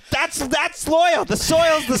 that's loyal. The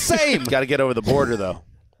soil's the same. Got to get over the border, though.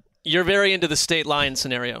 You're very into the state line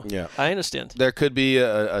scenario. Yeah. I understand. There could be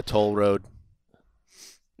a toll road.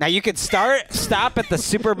 Now, you could stop at the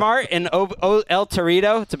Supermart in El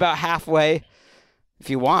Torito. It's about halfway if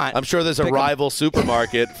you want. I'm sure there's a rival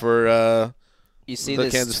supermarket for you see the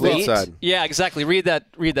this Kansas tweet? State side. Yeah, exactly. Read that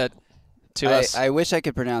to us. I wish I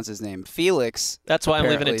could pronounce his name. Felix. That's why I'm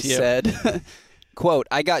leaving it to you. Said, quote,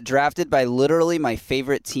 I got drafted by literally my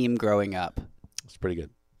favorite team growing up. It's pretty good.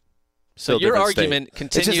 So Still your different state. argument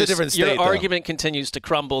continues. It's just a different state, your though. argument continues to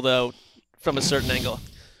crumble, though, from a certain angle.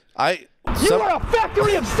 You are a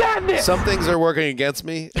factory of sadness! Some things are working against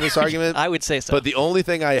me in this argument. I would say so. But the only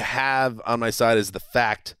thing I have on my side is the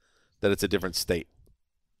fact that it's a different state.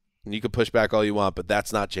 And you can push back all you want, but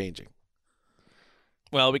that's not changing.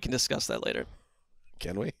 Well, we can discuss that later.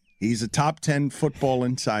 Can we? He's a top 10 football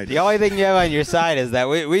insider. The only thing you have on your side is that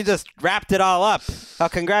we just wrapped it all up. Oh,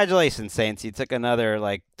 congratulations, Saints. You took another,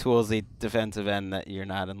 toolsy defensive end that you're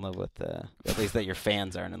not in love with, at least that your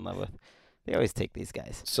fans aren't in love with. They always take these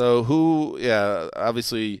guys. So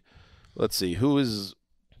obviously, let's see. Who is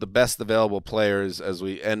the best available players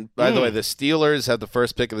and by the way, the Steelers have the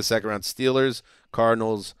first pick of the second round. Steelers,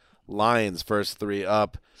 Cardinals, Lions, first 3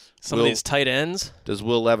 up. Some of these tight ends. Does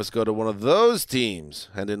Will Levis go to one of those teams?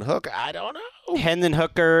 Hendon Hooker? I don't know. Hendon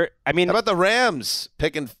Hooker. I mean, how about the Rams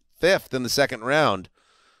picking 5th in the second round?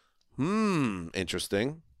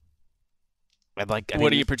 Interesting. What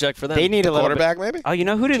do you project for them? They need a little quarterback, maybe? Oh, you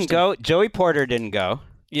know who didn't go? Joey Porter didn't go.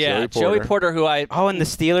 Yeah, Joey Porter, who I... Oh, and the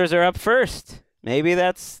Steelers are up first. Maybe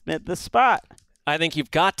that's the spot. I think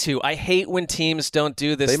you've got to. I hate when teams don't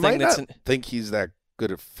do this they thing. Might not think he's that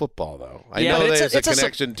good at football, though. I know there's a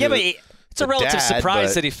connection to it's a relative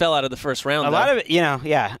surprise that he fell out of the first round. A lot of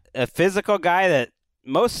it, a physical guy that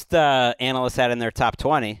most analysts had in their top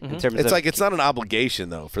 20 in terms of. It's not an obligation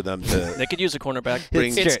though for them to. They could use a cornerback.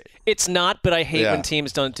 It's it's not, but I hate when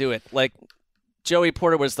teams don't do it. Like Joey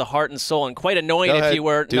Porter was the heart and soul, and quite annoying if you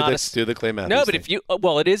were do the Clay Matthews. No, but if you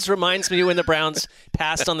it reminds me when the Browns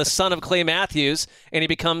passed on the son of Clay Matthews, and he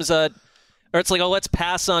becomes let's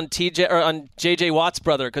pass on TJ or on JJ Watt's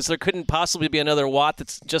brother because there couldn't possibly be another Watt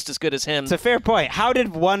that's just as good as him. It's a fair point. How did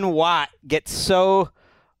one Watt get so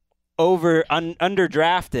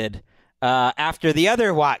underdrafted after the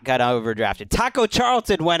other Watt got overdrafted? Taco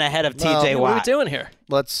Charlton went ahead of TJ Watt. What are we doing here?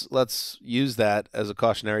 Let's use that as a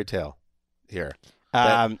cautionary tale here.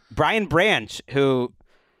 Brian Branch, who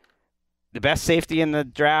the best safety in the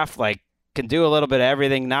draft, can do a little bit of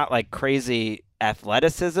everything, not crazy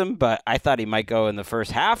athleticism, but I thought he might go in the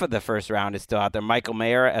first half of the first round. Is still out there. Michael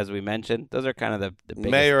Mayer, as we mentioned, those are kind of the biggest.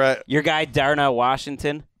 Mayer, your guy Darnell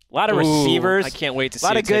Washington, a lot of receivers. I can't wait to see a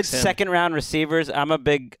lot of good him. second round receivers. I'm a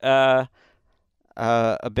big fan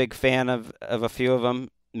of a few of them.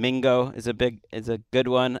 Mingo is a good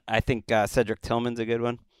one. I think Cedric Tillman's a good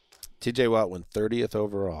one. TJ Watt went 30th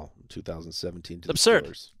overall in 2017 to the absurd.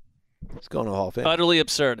 Steelers. He's going to the Hall of Fame. Utterly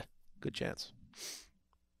absurd. Good chance.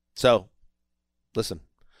 So, listen,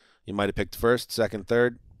 you might have picked first, second,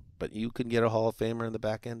 third, but you can get a Hall of Famer in the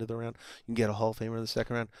back end of the round. You can get a Hall of Famer in the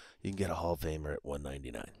second round. You can get a Hall of Famer at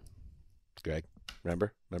 199. Greg,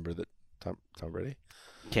 remember that Tom Brady?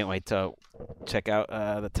 Can't wait to check out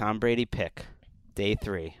the Tom Brady pick. Day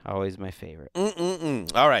 3, always my favorite.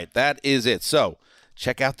 All right, that is it. So,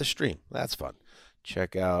 check out the stream. That's fun.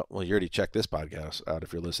 Check out, you already checked this podcast out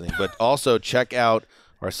if you're listening, but also check out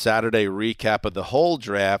our Saturday recap of the whole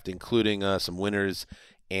draft, including some winners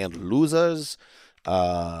and losers.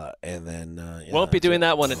 And then won't be doing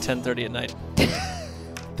that one at 10:30 at night.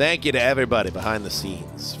 Thank you to everybody behind the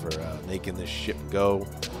scenes for making this ship go.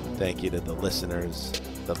 Thank you to the listeners,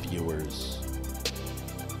 the viewers.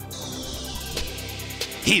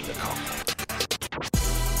 Heed the call.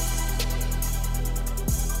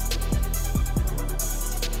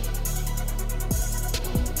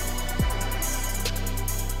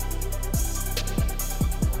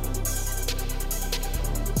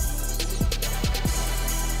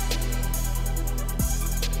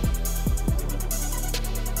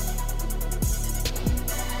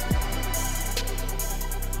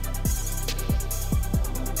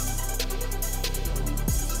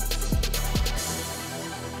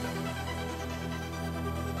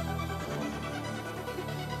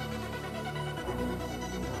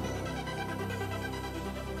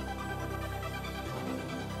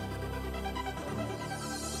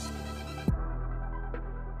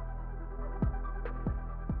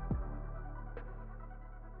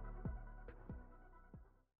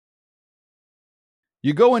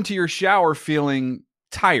 You go into your shower feeling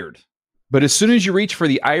tired, but as soon as you reach for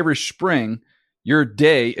the Irish Spring, your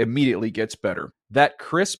day immediately gets better. That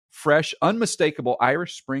crisp, fresh, unmistakable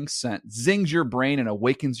Irish Spring scent zings your brain and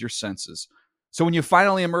awakens your senses. So when you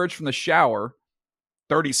finally emerge from the shower,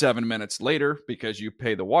 37 minutes later, because you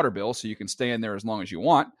pay the water bill so you can stay in there as long as you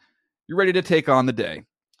want, you're ready to take on the day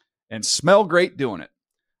and smell great doing it.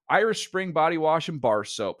 Irish Spring Body Wash and Bar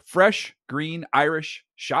Soap. Fresh, green, Irish.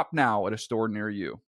 Shop now at a store near you.